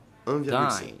people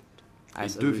died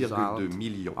as a result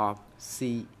of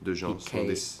de gens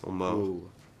sont morts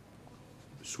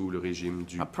sous le régime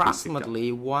du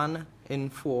Approximately 1 in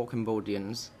 4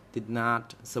 Cambodians did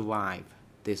not survive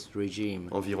this regime.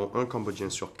 Environ 1 Cambodgien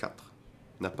sur 4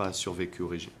 n'a pas survécu au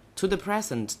régime. To the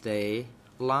present day,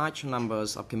 large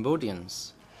numbers of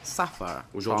Cambodians suffer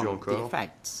from the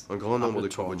effects un grand nombre of the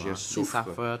de Cambodgiens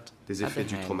souffrent des effets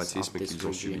du traumatisme qu'ils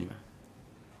ont subi.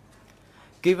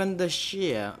 Given the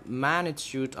sheer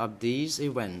magnitude of these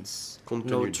events,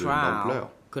 no trial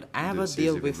could ever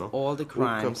deal with all the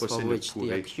crimes for which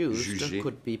the accused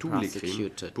could be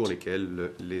prosecuted. Pour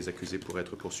lesquels les accusés pourraient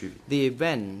être poursuivis. The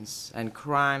events and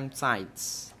crime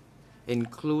sites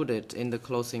included in the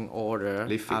closing order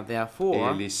are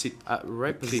therefore a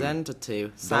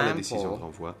representative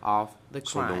sample of the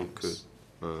crimes.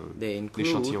 They include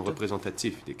l'échantillon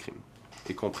représentatif des crimes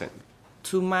et comprennent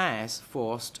 2 mass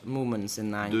forced movements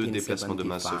in 2 déplacements de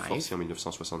masse forcés en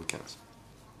 1975,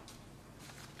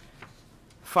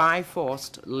 5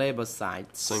 forced labor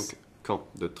sites, 5 camps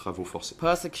de travaux forcés,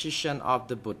 persecution of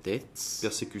the Buddhists,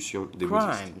 persécution des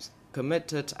crimes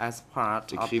committed as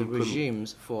part of the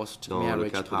regime's forced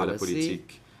marriage policy,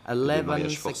 11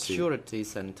 security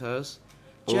centers,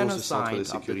 genocide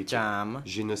of the Cham,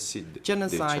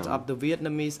 genocide of the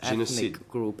Vietnamese ethnic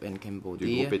group in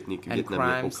Cambodia, and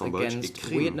crimes against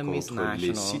Vietnamese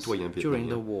nationals during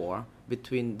the war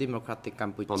between Democratic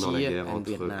Kampuchea and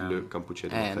Vietnam,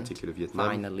 and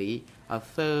finally, a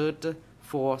third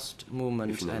forced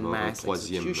movement and mass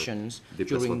executions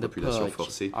during the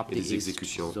purge of the East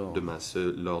Zone.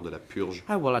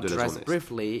 I will address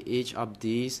briefly each of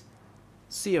these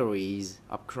series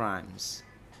of crimes.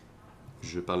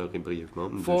 Je parlerai brièvement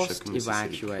de Forced chacune de ces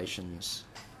evacuations.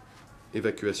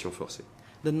 Évacuation forcée.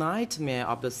 The nightmare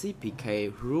of the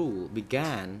CPK rule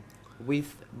began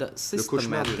with the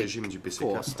systematic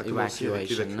forced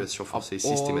evacuation of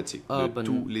all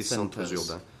urban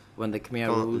centers when the Khmer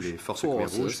Rouge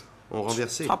forces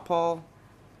toppled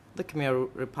the Khmer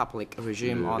Republic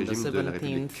regime on the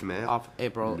 17th of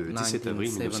April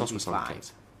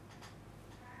 1975.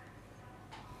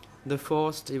 The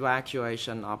forced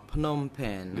evacuation of Phnom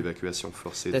Penh, L'évacuation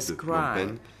forcée de Phnom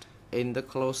Penh in the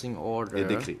closing order est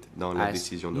décrite dans la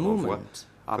décision de renvoi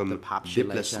comme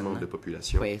déplacement de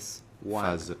population phase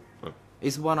 1.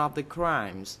 Is one of the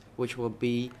crimes which will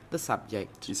be the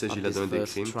subject Il s'agit là of d'un des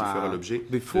this crimes first qui fera trial l'objet de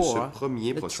ce before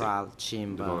premier the procès trial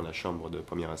chamber. devant la chambre de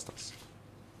première instance.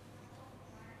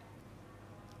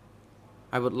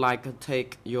 I would like to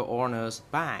take your honors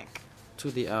back to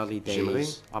the early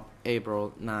days of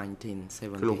April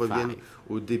Que l'on revienne 1975.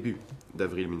 au début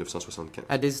d'avril 1975.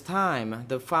 At this time,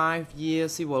 the 5-year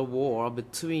civil war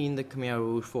between the Khmer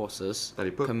Rouge forces, À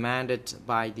l'époque, commanded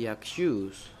by the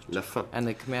accused, la fin and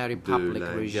the Khmer de Republic la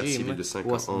guerre regime civile de 5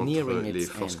 was ans entre nearing les its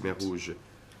forces Khmer end. Rouges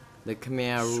The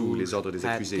Khmer sous Rouge les ordres des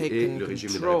had accusés et taken le régime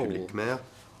de la control République Khmer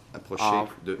approchait of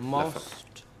de la fin.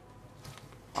 most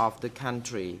of the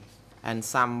country, and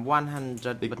some 100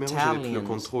 Les Khmer Rouges avaient pris le battalions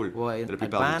contrôle were de la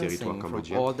plupart du territoire advancing from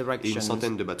cambodgien all et une directions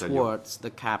centaine de bataillons towards the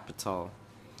capital.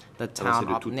 The avançaient town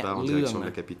de of toutes parts en direction de la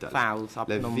Net capitale. south of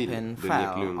La Phnom ville Penh de fell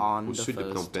Net Luang, on au the sud de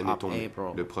Phnom 1st Penh, est of tombée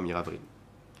April. le 1er avril.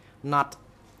 Not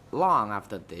long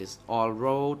after this, all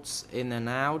roads in and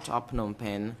out of Phnom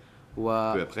Penh Peu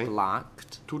were après,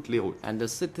 blocked, toutes les routes and the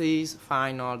city's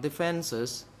final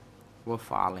defenses were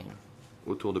falling.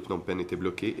 autour de Phnom Penh étaient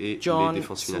bloquées et John les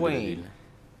défenses finales de la Swain, ville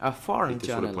a foreign étaient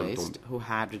sur le point de journalist tomber. who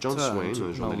had John returned Swain, to un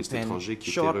Phnom journaliste Penh étranger qui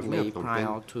était revenu à shortly Phnom prior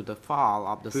Penh to the fall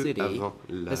of the peu city, avant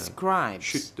la describes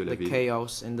chute de la the ville,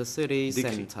 chaos in the city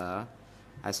décrit center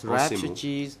as en ces mots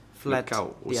refugees le fled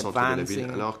chaos au the centre de la ville advancing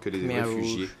alors que les Khmer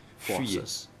réfugiés Rouge fuyaient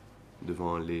forces.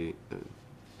 devant les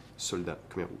soldats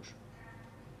Khmer Rouges.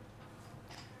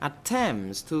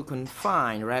 Attempts to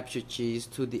confine refugees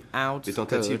to the Les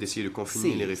tentatives outskirts d'essayer de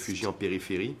confiner les ceased, réfugiés en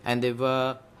périphérie and they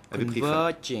were avaient pris fin.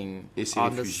 converging Et ces on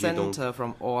the réfugiés, donc, center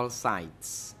from all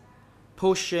sides,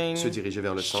 pushing, se dirigeaient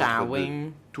vers le centre de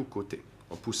shoving, tous côtés,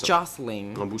 en poussant,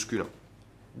 jostling, en bousculant,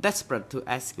 desperate to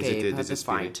étaient escape the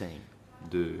désespérés fighting.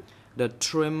 de The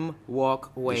trim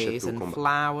walkways Échapper au and combat.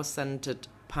 flower-scented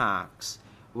parks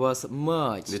was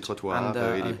merged les trottoirs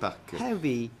under et les parcs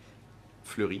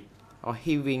fleuris or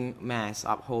heaving mass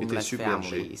of homeless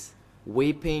families,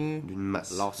 weeping, d'une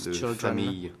masse lost de children,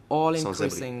 familles all sans abri,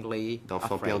 increasingly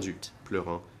d'enfants afraid. perdus,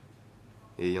 pleurant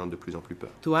et ayant de plus en plus peur.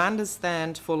 To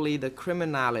understand fully the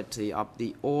criminality of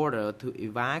the order to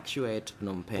evacuate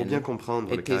Phnom Pour Penh, bien comprendre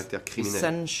le it is caractère criminel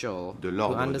essential de to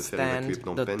l'ordre de faire understand évacuer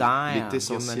Phnom the Penh, il dire est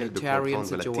essentiel de humanitarian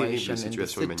comprendre la terrible situation in the situation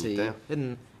city humanitaire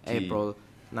in qui April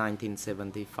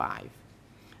 1975.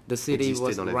 The city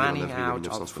was existait dans la ville en running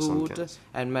avril out of food 1975.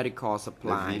 and medical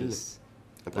La ville supplies.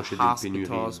 The approchait d'une pénurie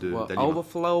hospitals were d'aliments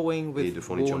overflowing et with de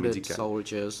fournitures wounded médicales,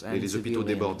 soldiers et and les hôpitaux civilians.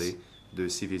 débordés de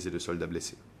civils et de soldats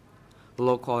blessés.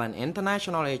 Local and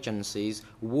international agencies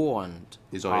warned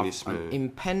Les of organismes an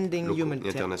impending locaux et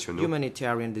internationaux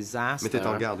humanitarian disaster mettaient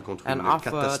en garde contre and une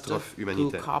offered catastrophe to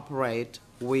humanitaire cooperate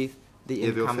with the et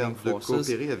avait offert incoming de forces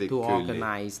coopérer avec to les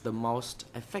organize the most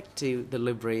effective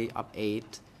delivery of aid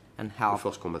and help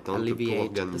forces combattantes pour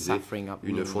alleviate the organiser suffering of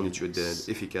une fourniture d'aide millions.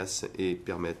 efficace et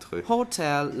permettre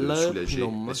Hotel de Le soulager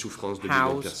Phnom les souffrances de millions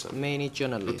de housed personnes. many L'hôtel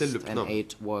journalists Le and Phnom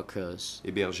aid workers.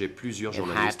 hébergeait plusieurs It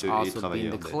journalistes had et also been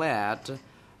travailleurs d'aide. declared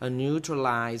a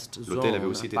neutralized L'hôtel avait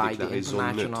zone aussi été by the déclaré zone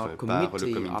International neutre par le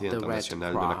Committee Comité of the Red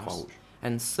international de la Cross Croix-Rouge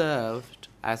and served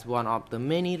as one of the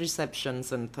many reception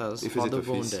centers et for faisait the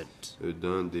office wounded.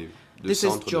 d'un des deux This is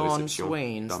centres de John réception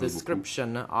Swain's parmi beaucoup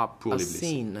description of pour a les blessés.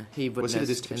 scene he Voici la witnessed in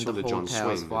description the de John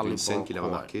hotel's Swain d'une scène volleyball qu'il a court.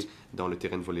 remarquée dans le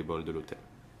terrain de volleyball de l'hôtel.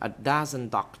 A dozen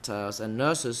doctors and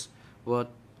nurses were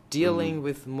dealing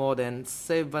with more than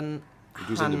Une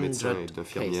douzaine de médecins et 700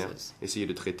 d'infirmières cases. essayaient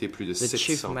de traiter plus de The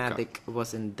chief 700 cas. medic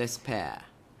was in despair.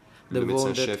 The Le médecin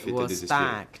wounded chef était were désespéré.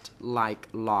 stacked like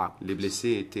logs, Les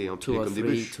blessés étaient 2 empilés or comme des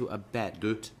 3 bûches, to a bed.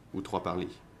 2 ou 3 par lit.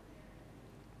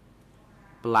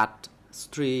 Blood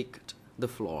streaked the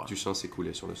floor. Du sang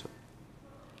s'écoulait sur le sol.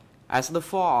 As the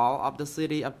fall of the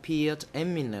city appeared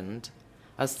imminent,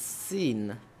 a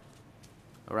sense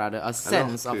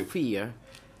que of fear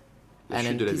La and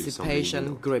chute de la ville semblait anticipation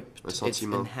imminente. gripped Un its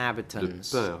sentiment de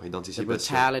inhabitants. peur et The d'anticipation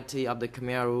brutality of the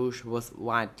Khmer Rouge was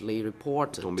widely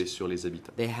reported. tombait sur les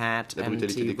habitants. They had La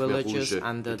brutalité empty des Khmer villages rouges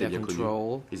under était their bien connue.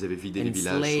 control, Ils avaient vidé les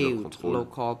villages sous leur enslaved contrôle,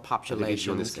 local avaient réduit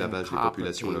en populations in esclavage les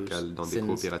populations locales dans des since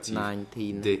coopératives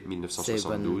dès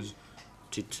 1972,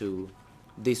 1972.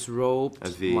 Disrobed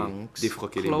avaient monks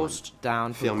défroqué les closed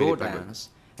down fermé les pagodas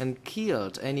and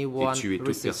killed anyone tué toute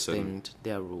resisting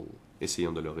their rule.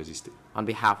 essayant de leur résister. On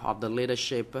behalf of the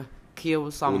leadership, Khieu Au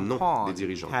nom Samphan des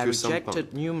dirigeants, had Khieu Samphan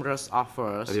rejected numerous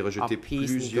offers avait rejeté of peace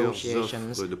plusieurs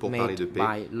negotiations offres pour parler made de paix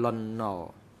by Lon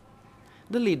Nol.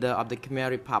 The leader of the Khmer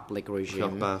Republic Fait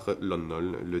regime. par Lon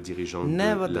Nol, le dirigeant de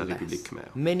la Nevertheless, République khmer.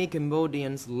 many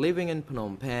Cambodians living in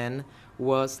Phnom Penh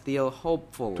were still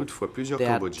hopeful Toutefois, plusieurs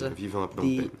that Cambodgiens vivant à Phnom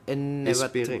the Penh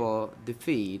espéraient inevitable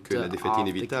defeat que la défaite of the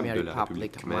inévitable Khmer de la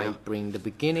République Republic khmer might bring the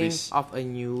beginning puisse of a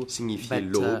new, signifier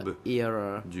better l'aube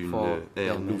era d'une for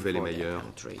ère them and nouvelle et for their meilleure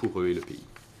country. pour eux et le pays.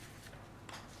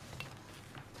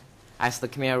 As the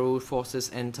Khmer Rouge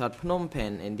forces entered Phnom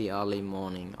Penh in the early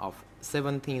morning of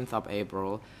 17th of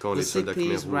April, Quand the les soldats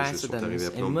Khmer city's rouges sont arrivés residents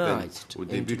à Phnom Penh emerged au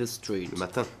into début the streets, le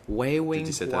matin waving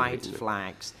du 17 white avril,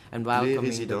 flags and les welcoming the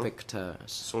résidents victors.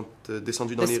 sont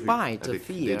descendus dans les rues Despite the avec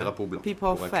des fear, drapeaux blancs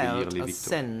people pour accueillir felt les a victimes.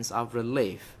 sense of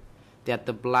relief that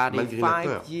the bloody Malgré la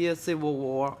peur, 5-year civil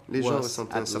war Les gens was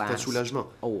ressentaient un at certain last soulagement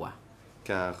over.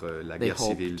 car la They guerre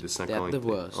civile de 5 ans hoped that était the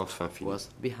worst enfin finie. was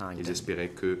behind Ils them. espéraient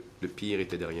que le pire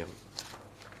était derrière eux.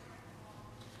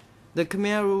 The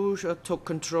Khmer Rouge took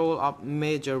control of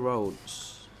major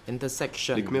roads,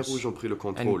 intersections, Les Khmer rouges ont pris le and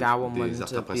contrôle government des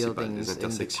artères principales, buildings des in the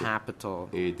intersections capital,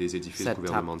 et des édifices set up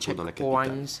gouvernementaux dans la capitale.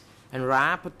 checkpoints, and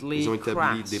rapidly Ils ont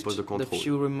établi des crashed postes de the contrôle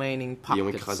few remaining et ont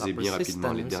pockets écrasé of bien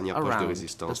rapidement les resistance dernières poches de around the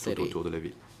résistance tout city. autour de la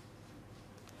ville.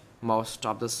 Most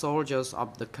of the soldiers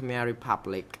of the Khmer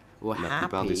Republic were La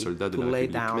plupart des happy soldats de to la lay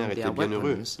République down khmer their étaient bien heureux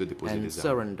weapons de déposer and les armes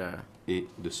surrender. et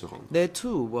de se rendre. They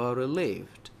too were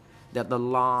relieved that the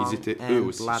long Ils étaient eux and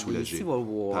aussi bloody soulagés civil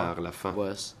war par la fin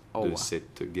was de over.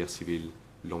 cette guerre civile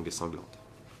longue et sanglante.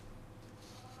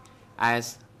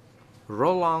 As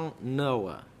Roland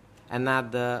Noah,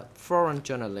 another foreign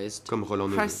journalist Comme Roland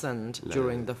Noe present l'a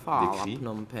during the fall décrit, of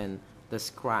Phnom Penh,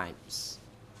 describes.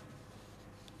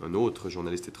 Un autre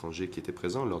journaliste étranger qui était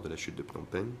présent lors de la chute de Phnom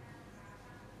Penh,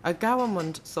 A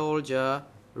government soldier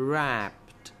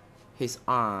wrapped his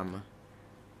arm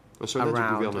un soldat du around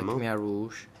the gouvernement Khmer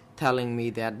Rouge, telling me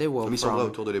that they were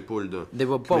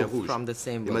both from the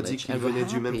same village and were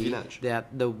happy that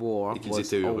the war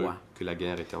was over.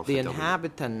 The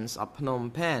inhabitants of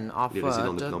Phnom Penh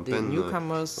offered the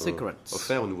newcomers cigarettes.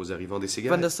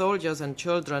 When the soldiers and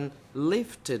children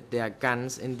lifted their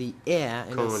guns in the air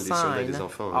in a sign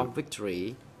of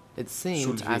victory, it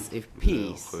seemed as if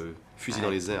peace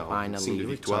had finally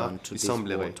returned to this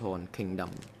war-torn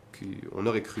kingdom.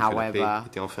 However,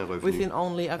 within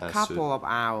only a couple of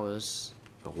hours,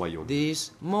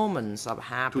 these moments of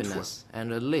happiness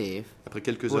and relief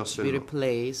would be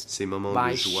replaced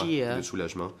by sheer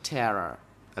terror.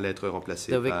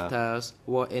 The victors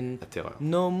were in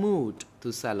no mood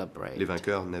to celebrate.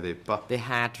 They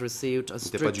had received a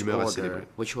strict order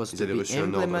which was to be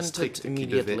implemented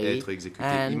immediately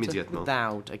and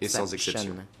without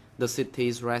exception. The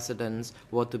city's residents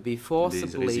were to be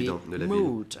forcibly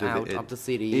moved out of the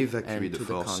city and to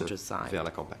the countryside.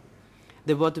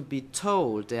 They were to be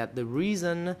told that the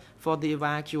reason for the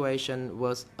evacuation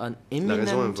was an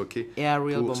imminent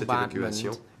aerial bombardment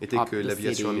of the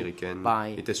city by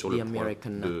the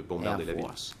American Air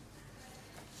Force.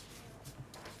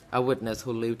 A witness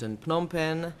who lived in Phnom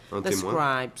Penh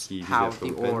describes how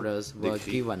the orders were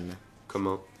given.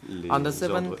 On the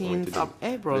 17th of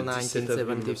April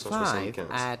 1975,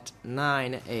 at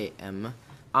 9 a.m.,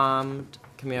 armed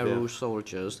Khmer Rouge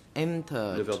soldiers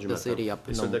entered the city of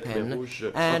Phnom Penh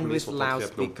and with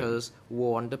loudspeakers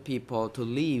warned the people to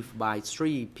leave by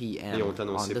 3 p.m.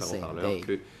 on the same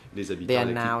day. They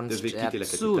announced that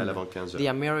soon the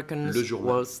Americans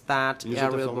will start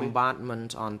aerial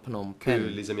bombardment on Phnom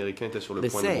Penh. They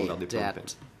said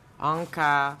that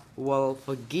Angkar will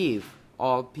forgive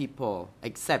all people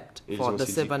except for the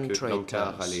 7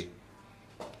 traitors.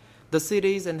 The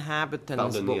city's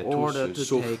inhabitants were ordered to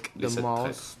take the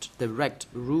most direct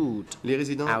route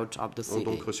out of the city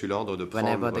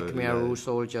whenever the Khmer Rouge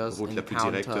soldiers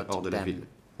encountered them.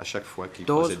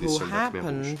 Those who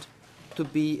happened to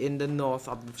be in the north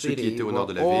of the city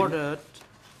were ordered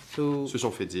to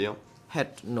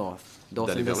head north.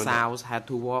 Those in the south had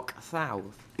to walk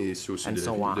south, and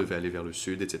so on.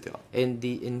 In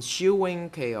the ensuing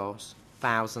chaos,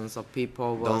 thousands of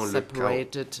people were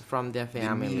separated from their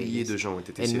families.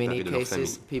 In many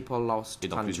cases, people lost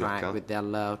contact with their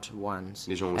loved ones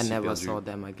and never saw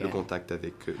them again.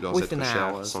 Within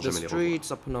hours, the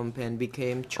streets of Phnom Penh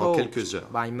became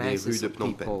choked by masses of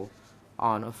people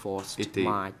on a forced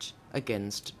march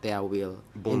against their will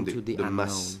into the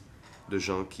unknown.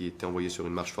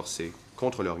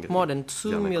 More than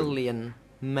 2 million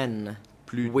men,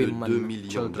 women,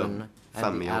 children,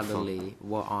 and the elderly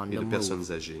were on the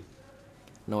move.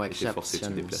 No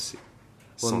exceptions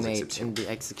were made in the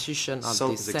execution of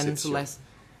this senseless,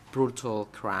 brutal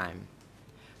crime.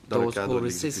 Those who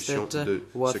resisted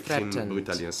were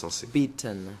threatened,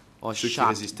 beaten, or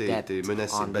shot dead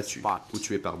on the spot.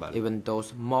 Even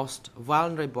those most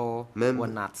vulnerable were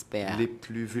not spared.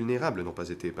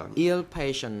 Ill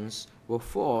patients were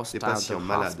forced out of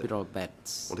hospital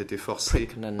beds.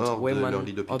 Pregnant women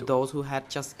or those who had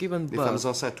just given birth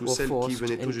were forced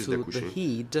into the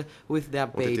heat with their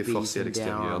babies in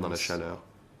their arms.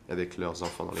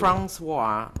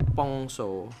 Francois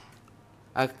Ponceau,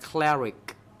 a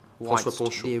cleric,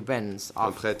 watched the events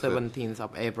of 17th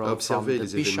of April from the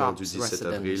bishop's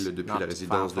residence not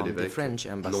far from the French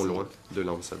embassy.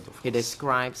 He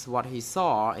describes what he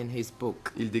saw in his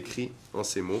book,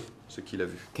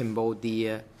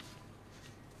 Cambodia,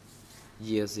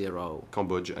 Year Zero.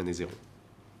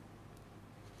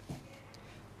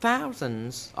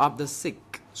 Thousands of the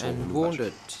sick and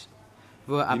wounded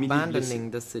were abandoning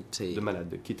the city.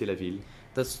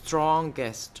 The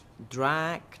strongest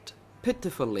dragged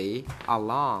pitifully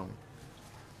along.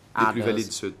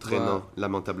 Others were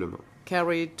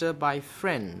carried by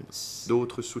friends.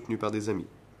 D'autres soutenus par des amis.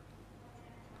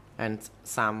 And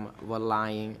some were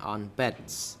lying on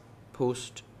beds,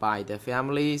 pushed by their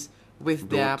families, with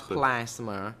their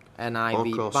plasma and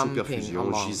IV bumping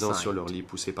alongside. Sur leur lit,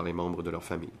 poussés par les membres de leur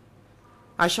famille.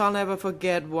 I shall never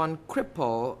forget one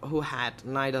cripple who had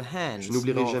neither hands nor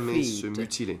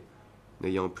feet,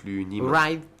 n'ayant plus ni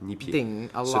main ni pied,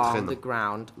 se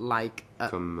traînant like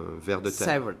comme ver de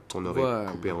terre qu'on aurait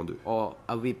coupé en deux.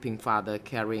 A weeping father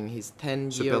carrying his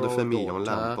 10-year-old ce père de famille en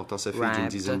larmes portant sa fille d'une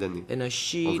dizaine d'années,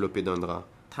 enveloppée d'un drap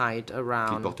qu'il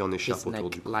portait en écharpe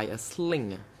autour du cou. Like a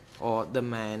sling, or the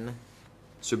man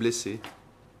ce blessé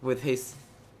with his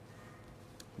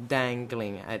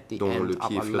dangling at the dont end le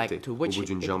pied of a leg flottait to au which bout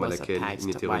d'une it jambe à was laquelle il attached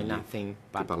n'était by relié nothing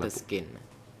que but par la the peau. skin.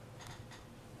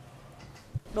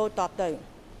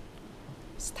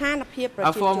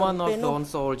 A former North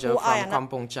soldier from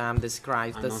Kampong Cham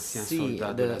describes the scene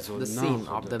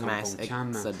of the mass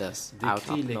exodus out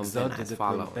of Phnom Penh as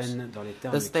follows.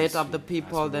 The state of the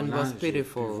people then was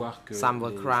pitiful. Some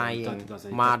were crying,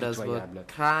 mothers were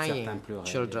crying,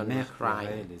 children were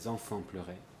crying.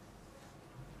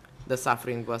 The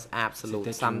suffering was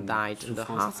absolute. Some died in the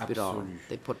hospital.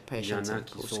 They put patients in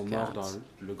pushcarts.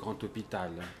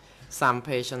 Some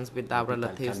patients without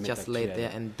relatives just lay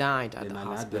there and died at the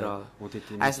hospital.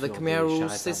 As the Khmer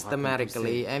Rouge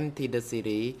systematically emptied the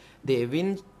city, they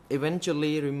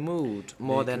eventually removed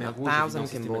more than 1,000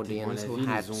 Cambodians who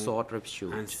had sought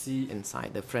refuge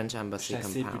inside the French embassy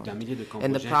compound.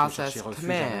 In the process,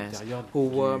 Khmers who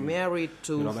were married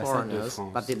to foreigners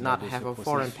but did not have a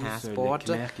foreign passport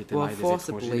were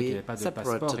forcibly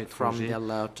separated from their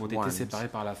loved ones.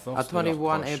 A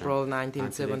 21 April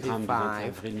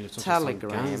 1975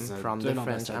 telegram from the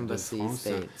French embassy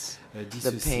states,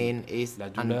 "The pain is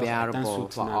unbearable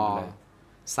for all.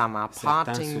 Some are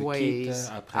parting ways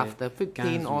after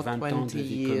 15 or 20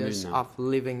 years of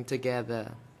living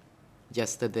together.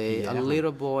 Yesterday, a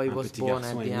little boy was born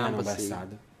at the embassy.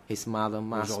 His mother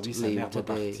must leave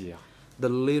today. The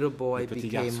little boy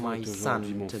became my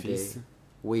son today.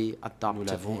 We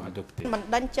adopted him."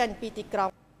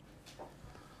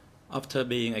 After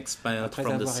being expelled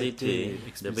from the city,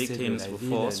 the victims were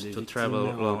forced to travel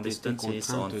long distances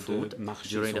on foot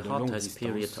during the hottest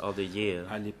period of the year.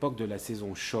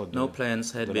 No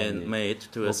plans had been made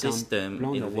to assist them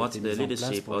in what the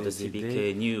leadership of the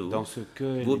CPK knew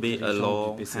would be a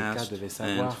long, harsh,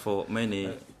 and for many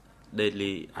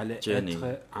deadly journey.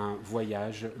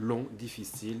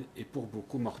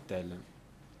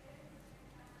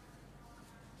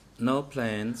 No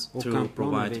plans to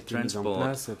provide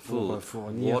transport, food,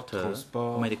 water,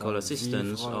 medical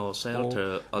assistance, or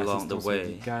shelter along the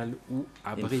way.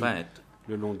 In fact,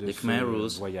 the Khmer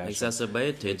Rouge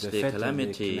exacerbated the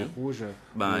calamity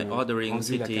by ordering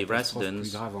city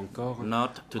residents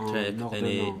not to take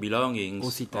any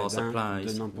belongings or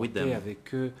supplies with them.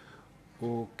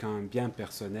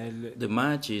 The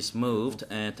marches moved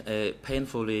at a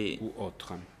painfully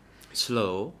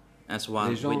slow, as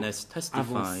one witness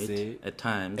testified, at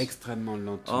times,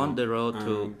 on the road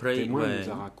to Prey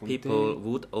Veng, people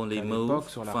would only move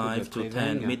 5 to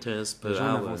 10 meters per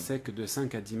hour.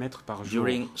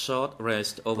 During short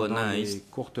rest overnight,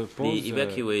 the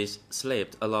evacuees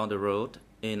slept along the road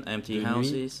in empty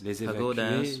houses,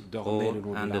 pagodas, or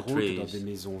under trees.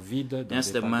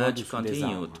 As the march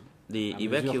continued, the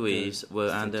evacuees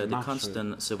were under the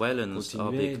constant surveillance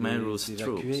of the Khmer Rouge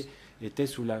troops.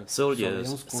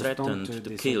 Soldiers threatened to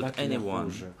kill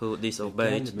anyone who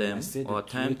disobeyed them or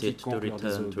attempted to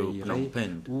return to Phnom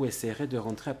Penh.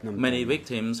 Many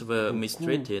victims were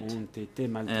mistreated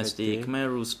as the Khmer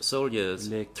Rouge soldiers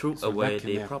threw away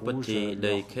the property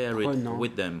they carried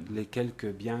with them.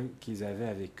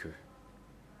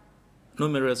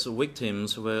 Numerous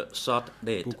victims were shot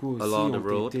dead along the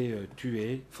road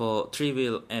for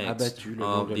trivial acts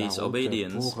of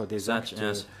disobedience, such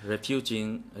as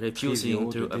refusing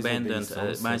to abandon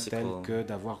a bicycle.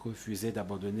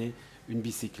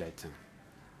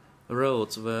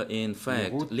 Roads were in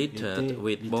fact littered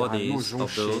with bodies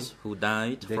of those who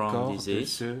died from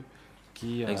disease,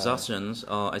 exhaustion,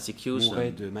 or execution.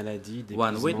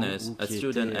 One witness, a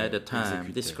student at the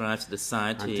time, describes the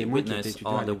sight he witnessed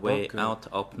on the way out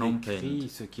of Phnom Penh.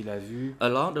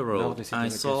 Along the road, I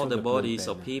saw the bodies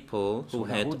of people who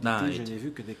had died.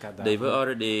 They were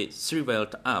already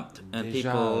shriveled up, and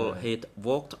people had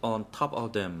walked on top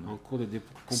of them.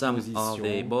 Some of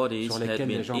the bodies had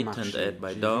been eaten at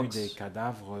by dogs.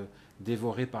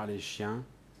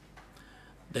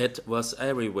 That was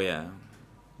everywhere.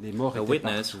 A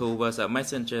witness who was a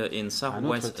messenger in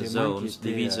Southwest Zone's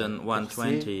Division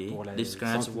 120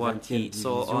 describes what he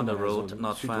saw on the road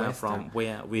not far from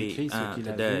where we are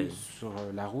today.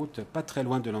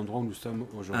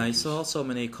 I saw so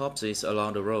many corpses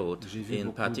along the road,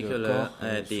 in particular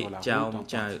at the Chao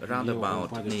Chai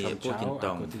roundabout near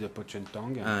Pochentong.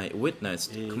 I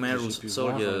witnessed Khmer Rouge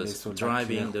soldiers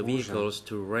driving the vehicles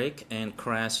to rake and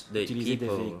crash the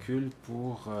people.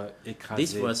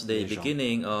 This was the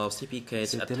beginning of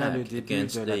CPK's attack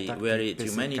against the very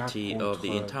humanity of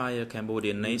the entire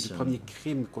Cambodian nation.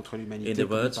 In the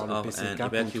words of an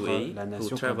evacuee who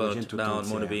traveled down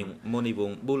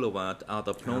Monivong Boulevard out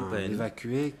of Phnom Penh,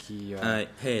 I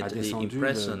had the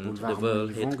impression the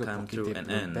world had come to an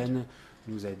end.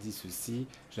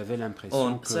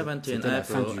 On 17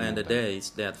 April and the days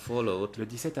that followed, the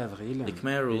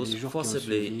Khmer Rouge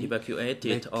forcibly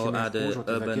evacuated all other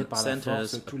urban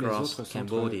centers across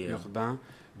Cambodia.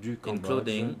 du Cambodge,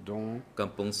 including dont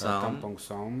Kampong Som, Kampong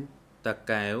Som,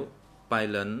 Takeo,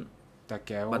 Pailan,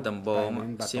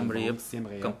 Battambang, Siem Reap,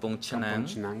 Kampong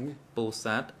Chhnang,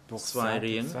 Pusat, Svay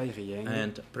Rieng,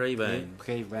 and Prey Veng.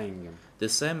 The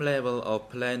same level of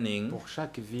planning,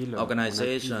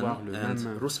 organization,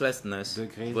 and ruthlessness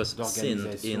was seen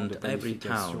in every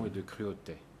town.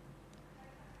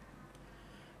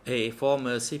 A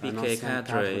former CPK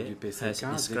cadre has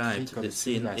described the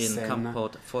scene in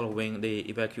Kampot following the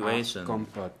evacuation.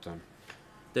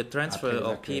 The transfer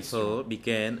of people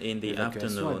began in the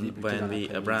afternoon when we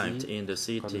arrived in the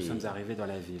city.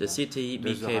 The city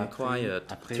became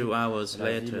quiet 2 hours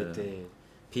later.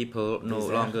 People no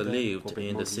longer lived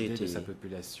in the city,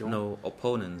 no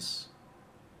opponents.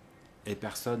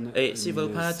 A civil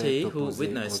party who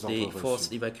witnessed the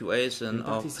forced evacuation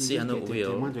of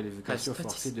Sihanoukville has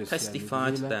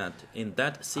testified that in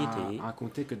that city,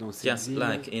 just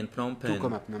like in Phnom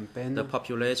Penh, the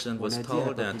population was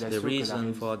told that the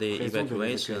reason for the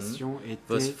evacuation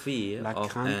was fear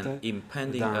of an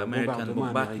impending American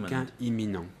bombardment.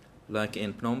 Like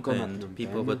in Phnom Penh,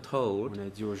 people were told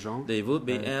they would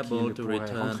be able to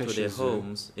return to their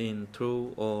homes in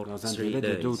 2 or 3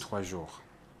 days.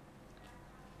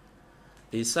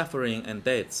 The suffering and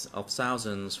deaths of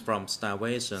thousands from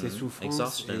starvation,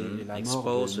 exhaustion,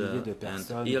 exposure,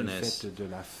 and illness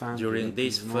during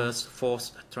this first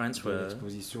forced transfer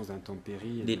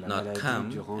did not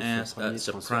come as a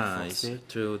surprise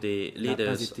to the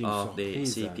leaders of the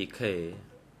CPK.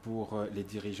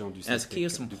 As Khieu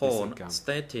Samphan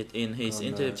stated in his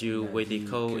interview with the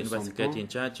co-investigating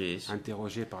judges,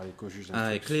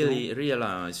 I clearly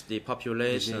realized the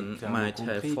population might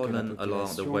have fallen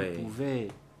along the way.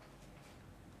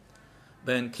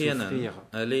 Ben Kiernan,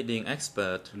 a leading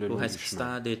expert who has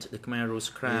studied the Khmer Rouge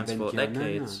crimes for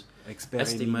decades,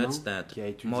 estimates that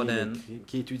more than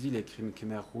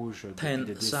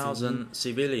 10,000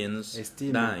 civilians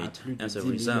died as a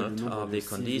result of the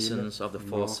conditions of the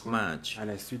forced march.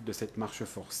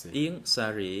 Ieng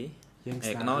Sary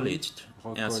acknowledged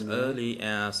as early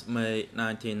as May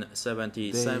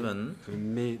 1977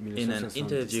 in an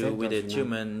interview with the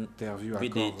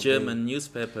German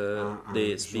newspaper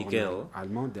Der Spiegel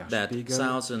that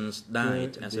thousands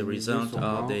died as a result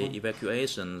of the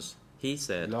evacuations. He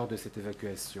said,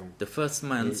 the first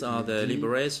months of the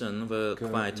liberation were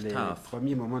quite tough.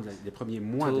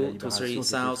 2,000 to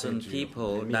 3,000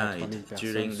 people died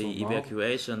during the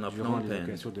evacuation of Phnom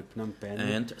Penh,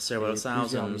 and several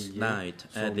thousands died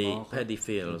at the paddy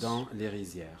fields.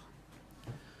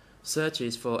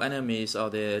 Searches for enemies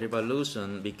of the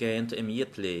revolution began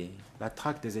immediately.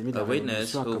 A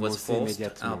witness who was forced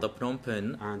out of Phnom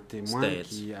Penh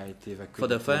states, for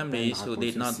the families who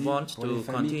did not want to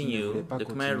continue, the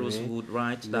Khmer Rouge would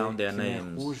write down their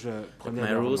names. The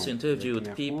Khmer Rouge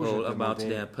interviewed people about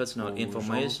their personal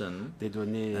information,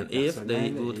 and if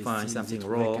they would find something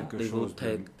wrong, they would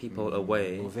take people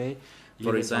away.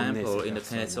 For example, in the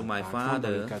case of my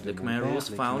father, the Khmer Rouge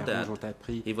found that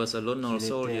he was a Lon Nol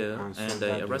soldier and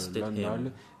they arrested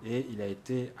him.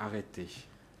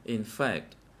 In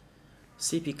fact,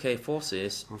 CPK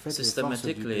forces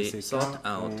systematically sought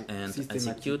out and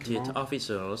executed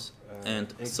officers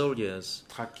and soldiers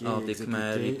of the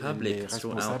Khmer Republic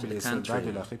throughout the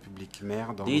country.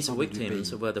 These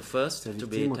victims were the first to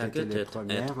be targeted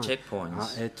at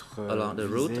checkpoints along the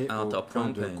route out of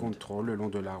Phnom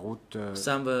Penh.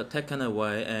 Some were taken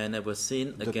away and never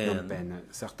seen again,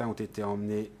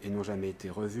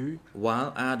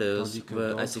 while others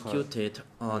were executed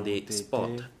on the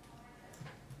spot.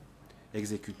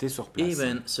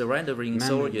 Even surrendering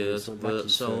soldiers were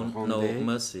shown no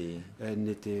mercy.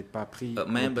 A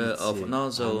member of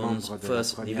North Zone's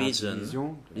 1st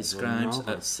Division describes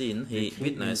a scene he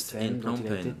witnessed in Phnom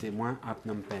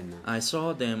Penh. I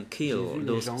saw them kill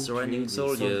those surrendering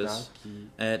soldiers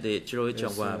at the Chiroi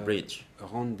Chongwa Bridge.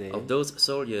 Of those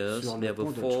soldiers, there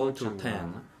were 4 to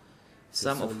 10.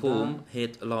 Some of whom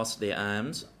had lost their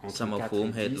arms, some of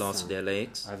whom had lost their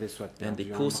legs, and they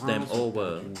pushed them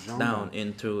over, down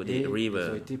into the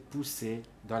river.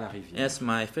 As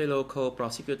my fellow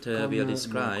co-prosecutor will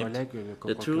describe,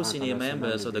 the two senior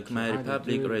members of the Khmer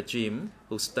Republic regime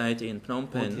who stayed in Phnom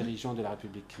Penh,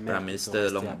 Prime Minister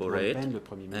Long Boret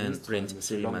and Prince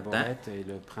Sirimatak,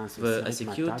 were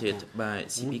executed by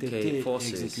CPK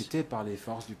forces.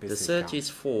 The searches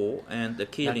for and the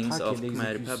killings of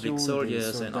Khmer Republic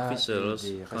soldiers and officers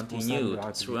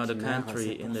continued through throughout the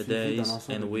country in the days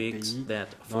and weeks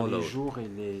that followed.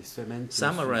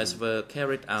 Some arrests were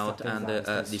carried out under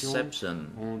a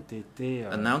deception.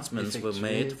 Announcements were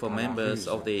made for members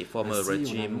of the former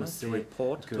regime to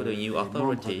report to the new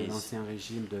authorities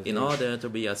in order to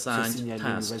be assigned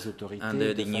tasks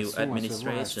under the new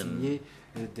administration.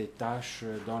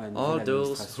 All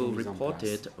those who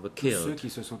reported were killed.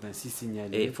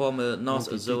 A former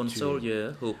North Zone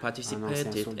soldier who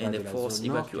participated in the forced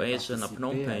evacuation of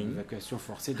Phnom Penh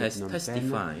has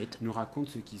testified.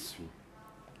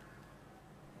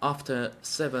 After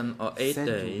 7 or 8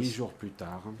 days,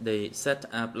 they set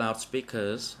up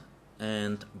loudspeakers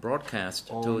and broadcast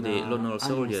to the Lon Nol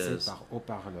soldiers,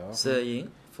 saying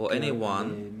for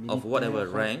anyone of whatever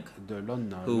rank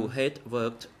who had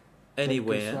worked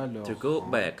anywhere to go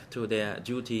back to their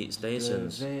duty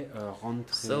stations.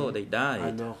 So they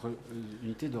died.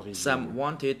 Some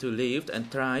wanted to leave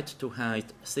and tried to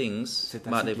hide things,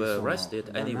 but they were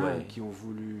arrested anyway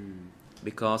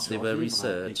because they were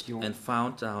researched and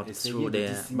found out through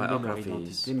their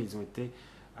biographies.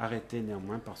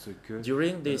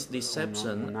 During this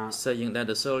deception, saying that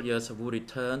the soldiers would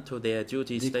return to their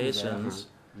duty stations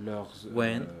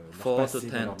when 4 to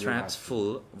 10 tracks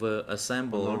full were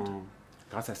assembled,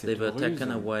 they were taken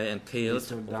away and killed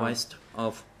west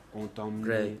of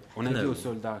Grey Canoe.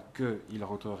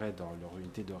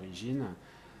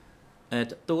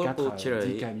 At Tulpu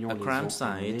Chirei, a crime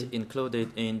site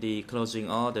included in the closing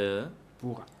order,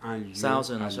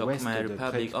 thousands of Khmer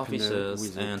Republic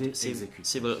officers and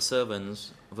civil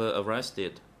servants were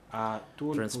arrested,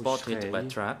 transported by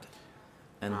truck,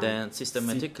 and then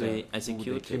systematically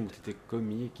executed.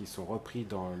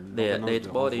 Their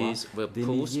dead bodies were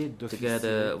pushed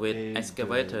together with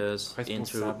excavators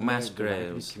into mass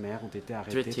graves,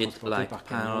 treated like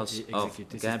piles of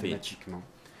garbage.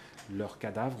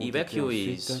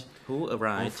 Evacuees who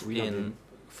arrived in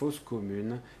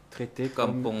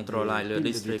Kampong Trolai Le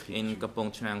district in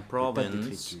Kampong Chhnang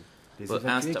province were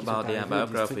asked about their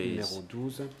biographies.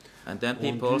 And then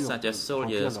people such as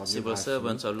soldiers, civil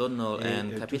servants of Lon Nol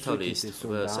and capitalists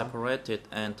were separated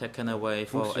and taken away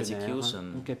for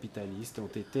execution.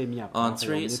 On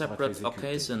 3 separate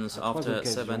occasions after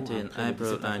 17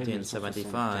 April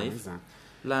 1975,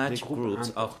 large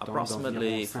groups of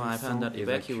approximately 500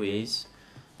 evacuees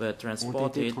were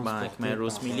transported by Khmer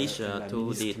Rouge militia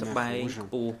to the Tabang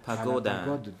Kpu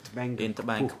Pagoda in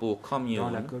Tabang Kpu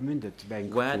commune,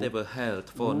 where they were held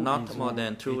for not more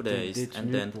than 2 days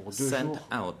and then sent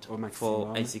out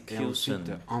for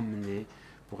execution.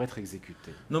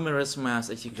 Numerous mass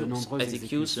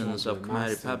executions of Khmer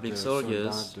Republic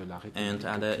soldiers and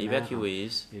other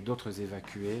evacuees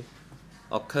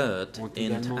occurred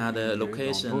in other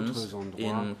locations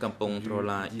in Kampong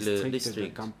Trolai Le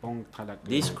district.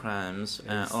 These crimes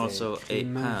are also a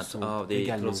part of the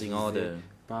closing order.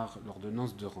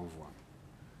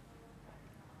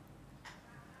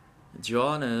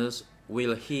 Journalists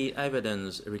will hear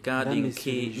evidence regarding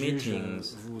key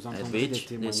meetings at which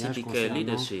the CPK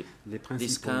leadership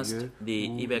discussed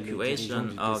the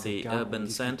evacuation of the urban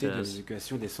centers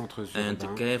and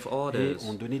gave orders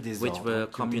which were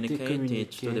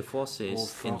communicated to the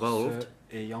forces involved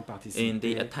in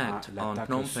the attack on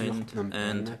Phnom Penh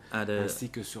and other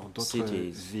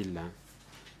cities.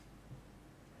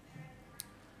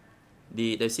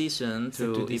 The decision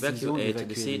to evacuate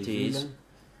the cities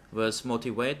was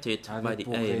motivated by the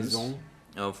aims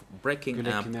of breaking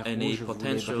up any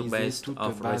potential base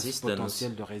of resistance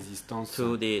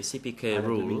to the CPK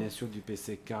rule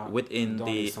within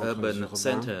the urban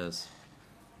centers,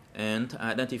 and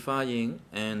identifying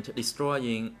and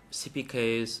destroying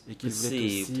CPK's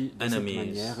perceived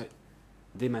enemies.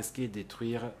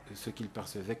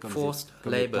 Forced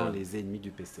labor.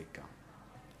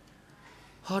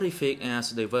 Horrific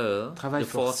as they were, the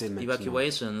forced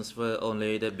evacuations were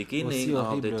only the beginning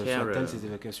of the terror.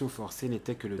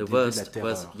 The worst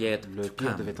was yet to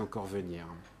come.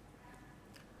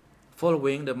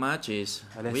 Following the marches,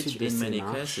 which in many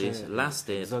cases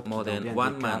lasted more than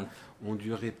 1 month,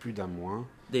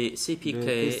 the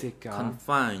CPK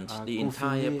confined the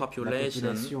entire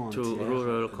population to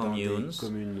rural communes,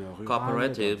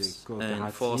 cooperatives,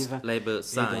 and forced labor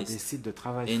sites,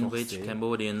 in which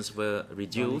Cambodians were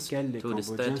reduced to the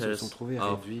status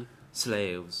of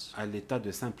slaves.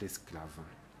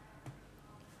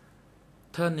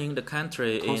 Turning the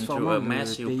country into a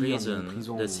massive prison,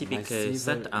 the CPK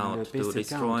set out to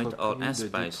destroy all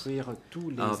aspects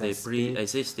of the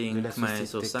pre-existing Khmer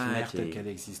society.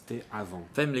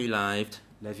 Family life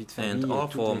and all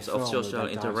forms of social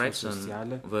interaction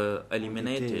were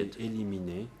eliminated.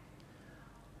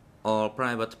 All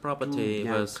private property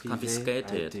was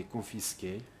confiscated.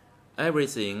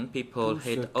 Everything people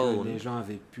had owned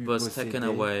was taken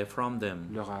away from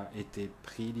them,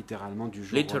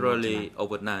 literally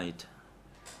overnight.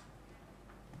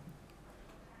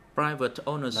 Private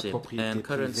ownership and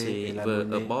currency were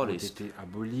abolished.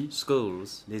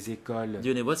 Schools,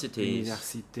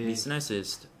 universities,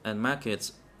 businesses, and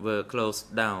markets were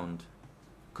closed down.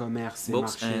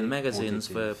 Books and magazines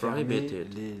were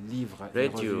prohibited.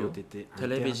 Radio,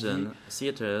 television,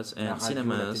 theaters, and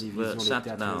cinemas were shut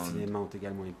down.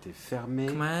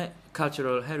 Khmer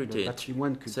cultural heritage,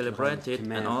 celebrated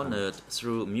and honored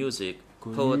through music,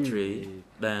 poetry,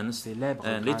 dance,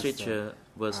 and literature,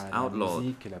 was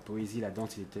outlawed.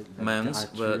 Monks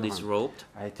were disrobed,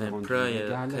 and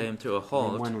prayer came to a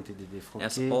halt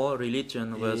as all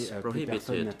religion was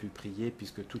prohibited.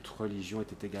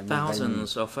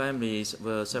 Thousands of families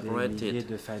were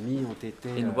separated.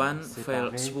 In one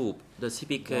fell swoop, the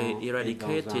CPK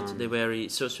eradicated the very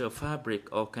social fabric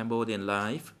of Cambodian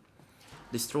life,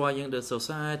 destroying the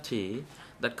society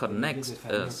that connects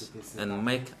us and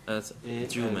make us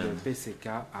human.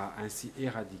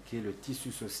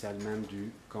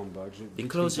 The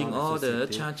closing order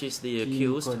charges the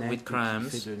accused with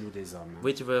crimes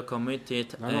which were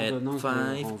committed at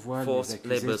 5 forced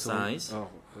labor sites,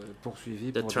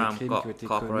 the Tram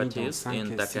cooperatives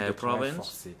in Takeo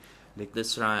province, the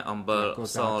Srai Ambal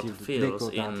salt fields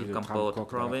in Kampot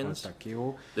province,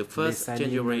 the first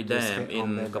Chanjuri dam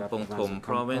in Kampong Thom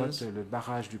province,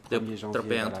 the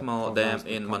Trapeng Thmo dam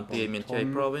in Manpie Mienchai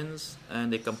province,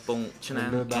 and the Kampong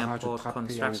Chnang airport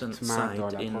construction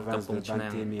site in Kampong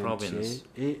Chnang province.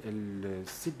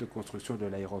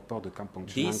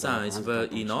 These sites were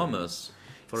enormous.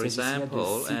 For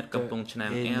example, at Kampong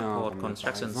Chnang Airport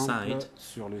construction site,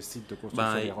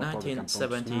 by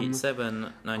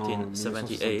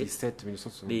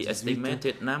 1977-1978, the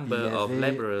estimated number of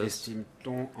laborers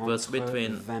was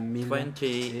between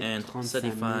 20 and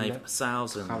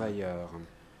 35,000.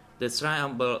 The Srai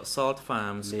Ambal salt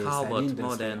farms covered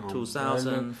more than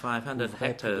 2,500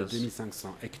 hectares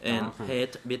and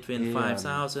had between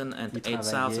 5,000 and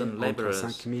 8,000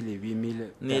 laborers,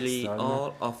 nearly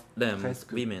all of them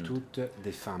women.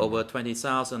 Over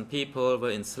 20,000 people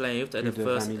were enslaved at the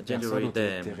first Chanjuri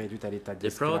dam. The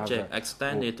project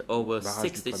extended over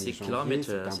 66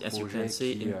 kilometers, as you can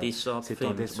see in this short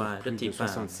film by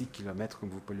Retipan.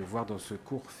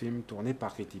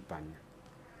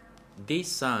 These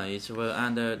sites were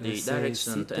under the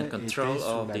direction and control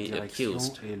of the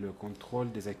accused.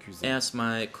 As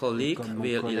my colleague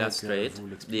will illustrate,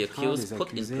 the accused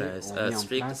put in place a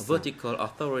strict vertical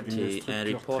authority and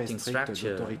reporting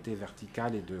structure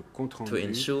to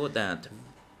ensure that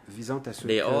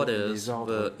the orders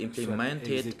were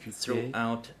implemented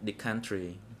throughout the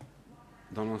country.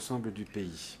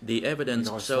 The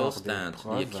evidence shows that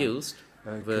the accused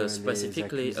were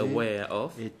specifically aware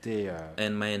of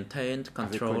and maintained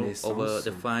control over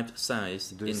the 5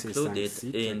 sites included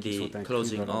in the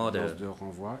closing order.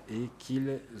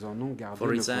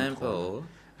 For example,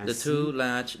 the 2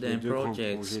 large dam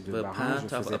projects were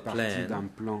part of a plan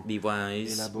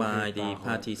devised by the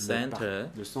Party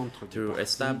Center to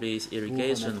establish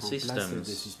irrigation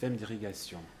systems.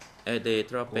 At the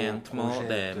Trapeng Thmo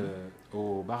Dam,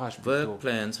 work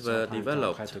plans were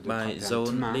developed by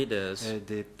zone leaders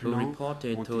who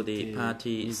reported to the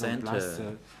Party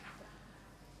Center.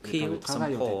 Khieu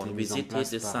Samphan visited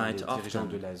the site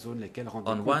often.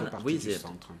 On one visit,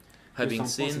 having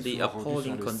seen the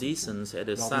appalling conditions at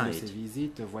the site,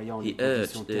 he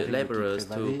urged the laborers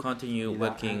to continue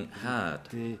working hard.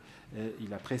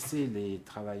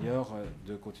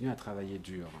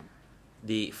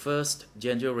 The first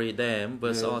Chanjuri dam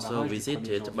was also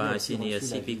visited by senior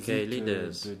CPK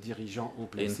leaders,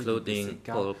 including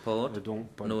Pol Pot,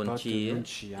 Nuon Chea,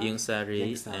 Ieng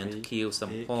Sary, and Khieu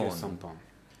Samphan.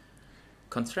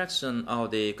 Construction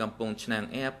of the Kampong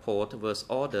Chnang Airport was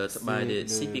ordered by the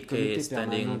CPK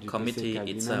Standing Committee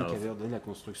itself.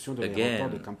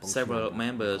 Again, several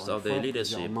members of the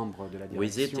leadership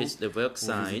visited the work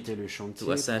site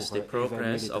to assess the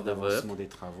progress of the work,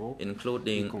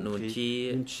 including Nuon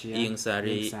Chea, Ieng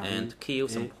Sary, and Khieu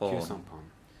Samphan.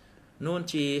 Nuon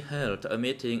Chea held a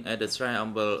meeting at the Srai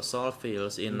Ambal salt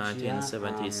fields in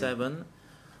 1977,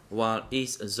 while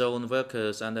East Zone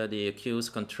workers under the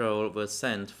accused control were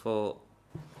sent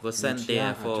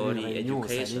there for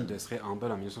re-education.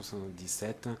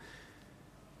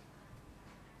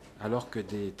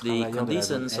 The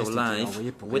conditions of life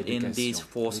within these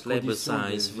forced labor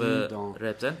sites were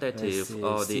representative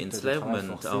of the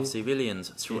enslavement of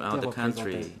civilians throughout the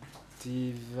country.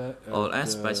 All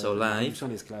aspects of life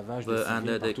were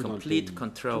under the complete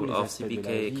control of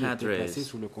CPK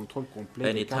cadres.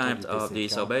 Any type of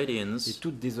disobedience,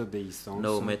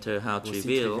 no matter how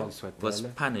trivial, was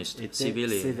punished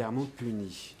severely.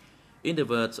 In the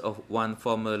words of one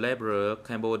former laborer,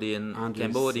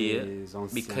 Cambodia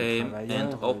became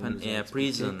an open-air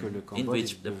prison in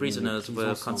which the prisoners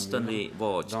were constantly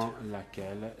watched.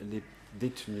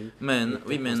 Men,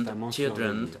 women,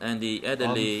 children, and the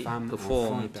elderly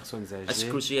performed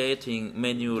excruciating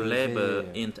manual labor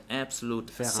in absolute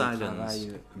silence.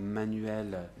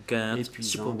 Guards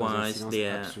supervised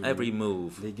their every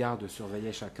move.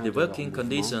 The working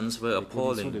conditions were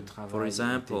appalling. For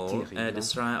example, at the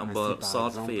Sriambal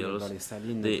salt fields,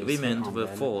 the women were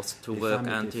forced to work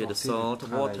until the salt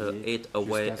water ate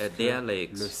away at their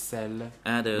legs.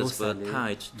 Others were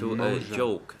tied to a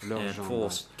yoke and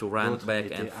forced to run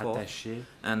back and forth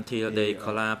until they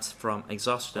collapsed from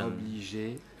exhaustion.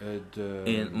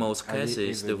 In most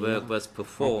cases, the work was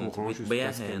performed with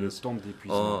bare hands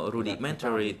or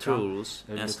rudimentary tools,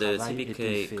 as the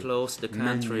CPK closed the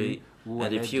country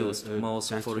and refused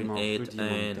most foreign aid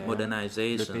and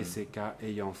modernization.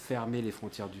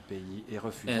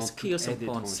 As Khieu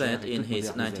Samphan said in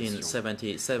his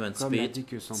 1977 speech,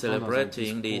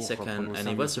 celebrating the second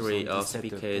anniversary of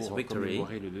CPK's victory,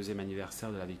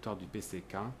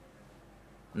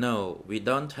 no, we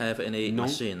don't have any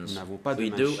machines. We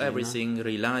do everything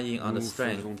relying on the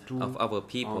strength of our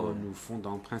people.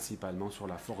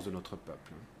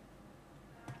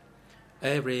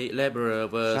 Every laborer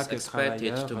was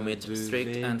expected to meet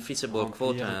strict and feasible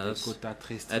quotas.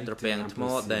 At the Peng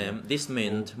Tmo Dam, this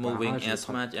meant moving as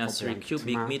much as 3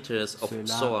 cubic meters of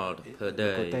salt per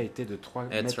day.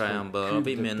 At Sriambal,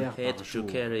 women had to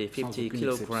carry 50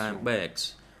 kilogram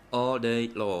bags all day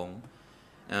long,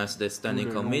 as the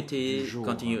Standing Committee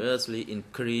continuously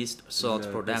increased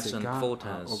salt production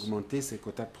quotas.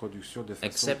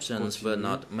 Exceptions were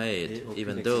not made.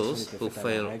 Even those who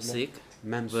fell sick,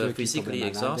 were physically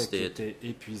exhausted,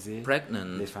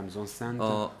 pregnant,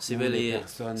 or severely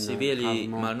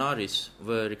malnourished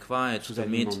were required to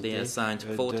meet their assigned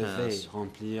quotas.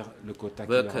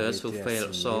 Workers who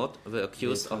fell short were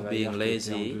accused of being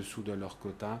lazy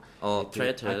or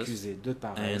traitors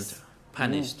and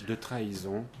punished.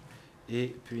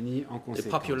 The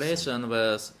population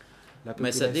was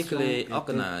methodically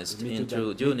organized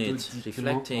into units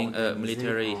reflecting a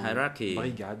military hierarchy.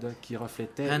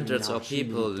 Hundreds of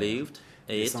people lived,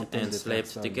 ate, and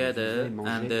slept together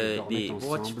under the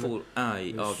watchful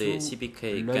eye of the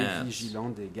CPK guards.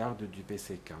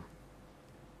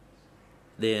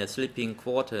 Their sleeping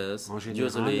quarters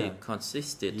usually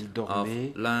consisted of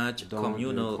large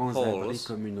communal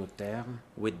halls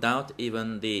without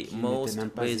even the most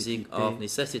basic of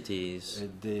necessities.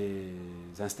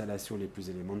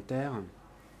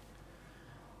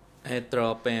 At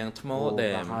Tro Peng Tmo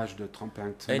Dam,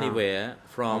 anywhere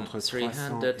from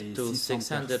 300 to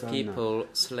 600 people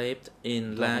slept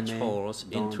in large halls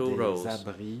in 2 rows,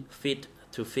 feet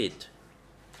to feet.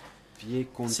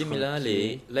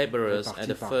 Similarly, laborers at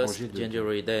the first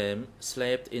January dam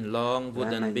slept in long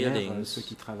wooden buildings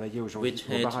which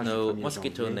had no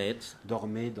mosquito nets,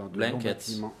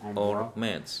 blankets, or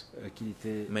mats.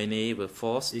 Many were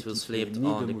forced to sleep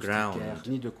on the ground.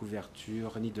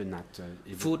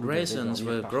 Food rations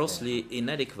were grossly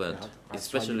inadequate,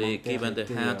 especially given the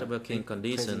hard working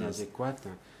conditions.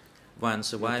 One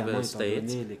survivor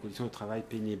states,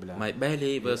 "My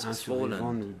belly was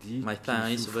swollen, my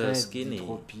thighs were skinny,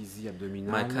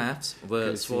 my calves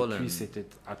were swollen.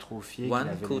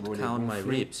 One could count my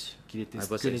ribs. I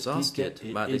was exhausted,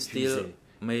 but they still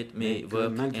made me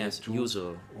work as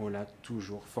usual."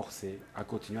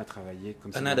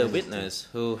 Another witness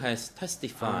who has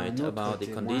testified about the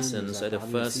conditions at the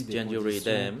first January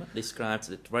dam describes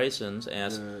the rations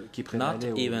as not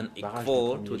even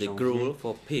equal to the gruel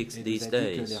for pigs these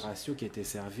days.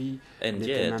 And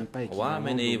yet, while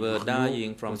many were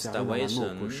dying from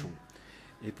starvation,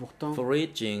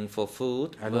 foraging for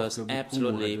food was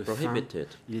absolutely prohibited.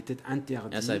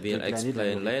 As I will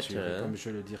explain later,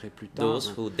 those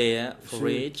who dare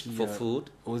forage for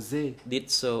food did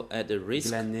so at the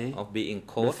risk of being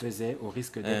caught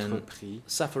and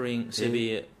suffering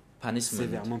severe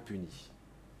punishment.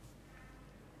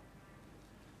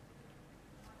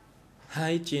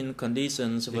 Hygiene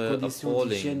conditions were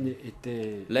appalling.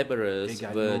 Laborers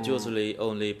were usually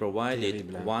only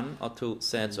provided 1 or 2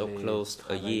 sets of clothes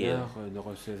a year,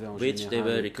 which they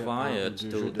were required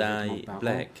to dye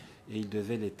black.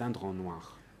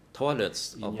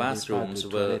 Toilets or bathrooms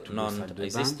were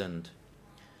non-existent.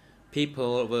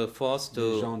 People were forced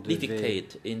to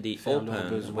defecate in the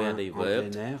open where they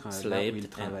worked,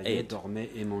 slept, and ate.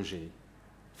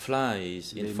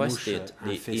 Flies infested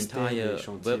the entire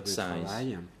work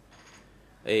site.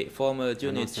 A former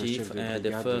unit chief at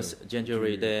the first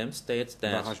Genjuri Dam states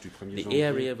that the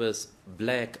area was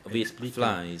black with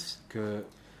flies.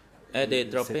 At the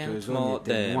Dropentmore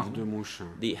Dam,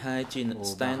 the hygiene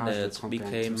standards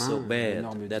became so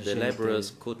bad that the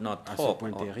laborers could not talk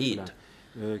or eat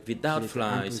without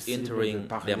flies entering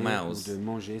their mouths.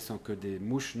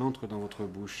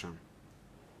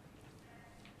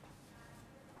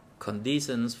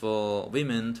 Conditions for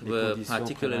women were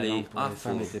particularly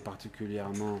awful.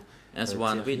 As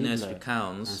one witness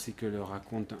recounts,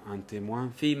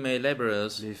 female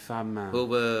laborers who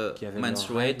were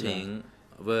menstruating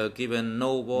were given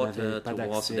no water to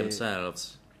wash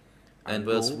themselves and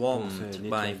were swarmed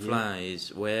by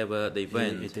flies wherever they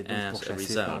went as a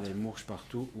result.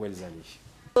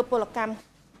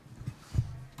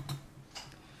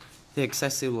 The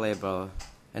excessive labor,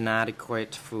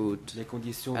 inadequate food,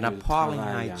 and appalling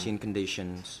hygiene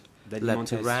conditions led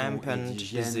to rampant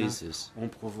diseases.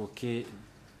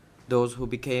 Those who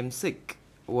became sick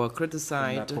were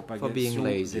criticized for being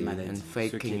lazy and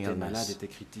faking illness.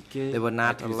 They were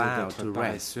not allowed to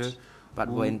rest, but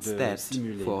were instead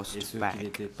forced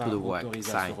back to the work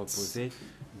sites.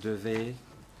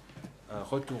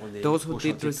 Those who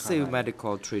did receive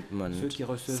medical treatment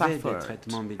suffered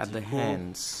at the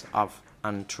hands of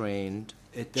untrained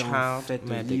child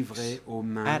medics,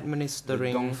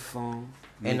 administering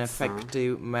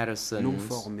ineffective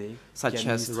medicines such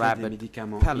as rapid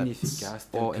pellets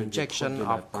or injection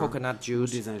of coconut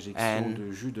juice and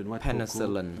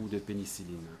penicillin.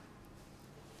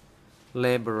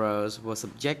 Laborers were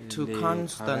subject to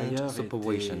constant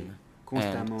supervision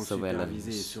and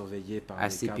surveillance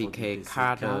as CPK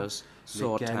cadres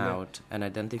sought out and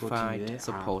identified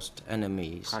supposed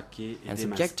enemies and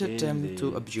subjected them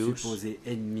to abuse,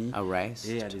 arrest,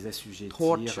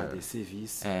 torture,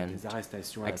 and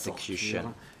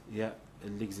execution.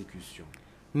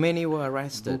 Many were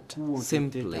arrested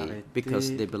simply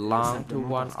because they belonged to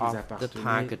one of the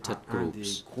targeted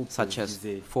groups, such as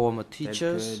former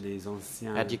teachers,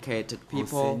 educated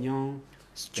people,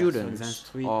 students,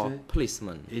 or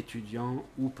policemen.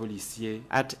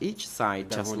 At each site,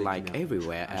 just like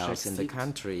everywhere else in the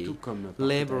country,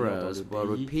 laborers were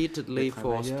repeatedly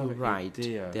forced to write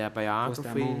their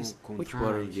biographies, which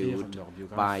were reviewed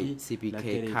by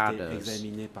CPK cadres,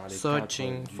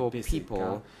 searching for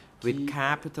people with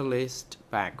capitalist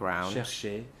backgrounds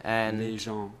and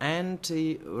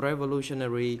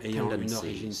anti-revolutionary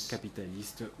tendencies.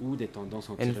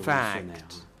 In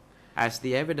fact, as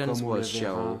the evidence will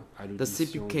show, the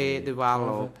CPK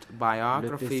developed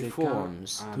biography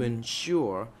forms to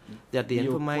ensure that the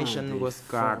information was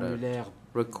gathered,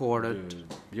 recorded,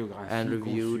 and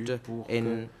reviewed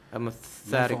in a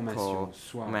methodical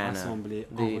manner.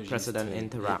 The President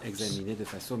interrupts.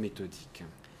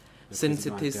 Since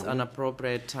it is an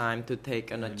appropriate time to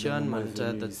take an adjournment,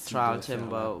 the trial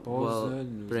chamber will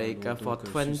break for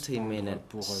 20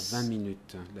 minutes.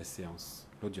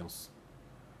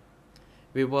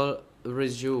 We will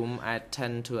resume at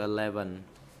 10 to 11.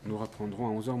 Nous reprendrons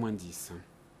à 11h moins 10.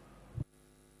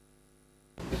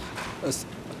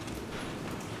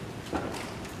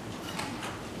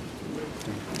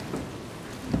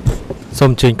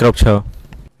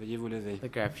 Veuillez vous lever. The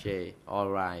greffier, all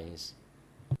rise.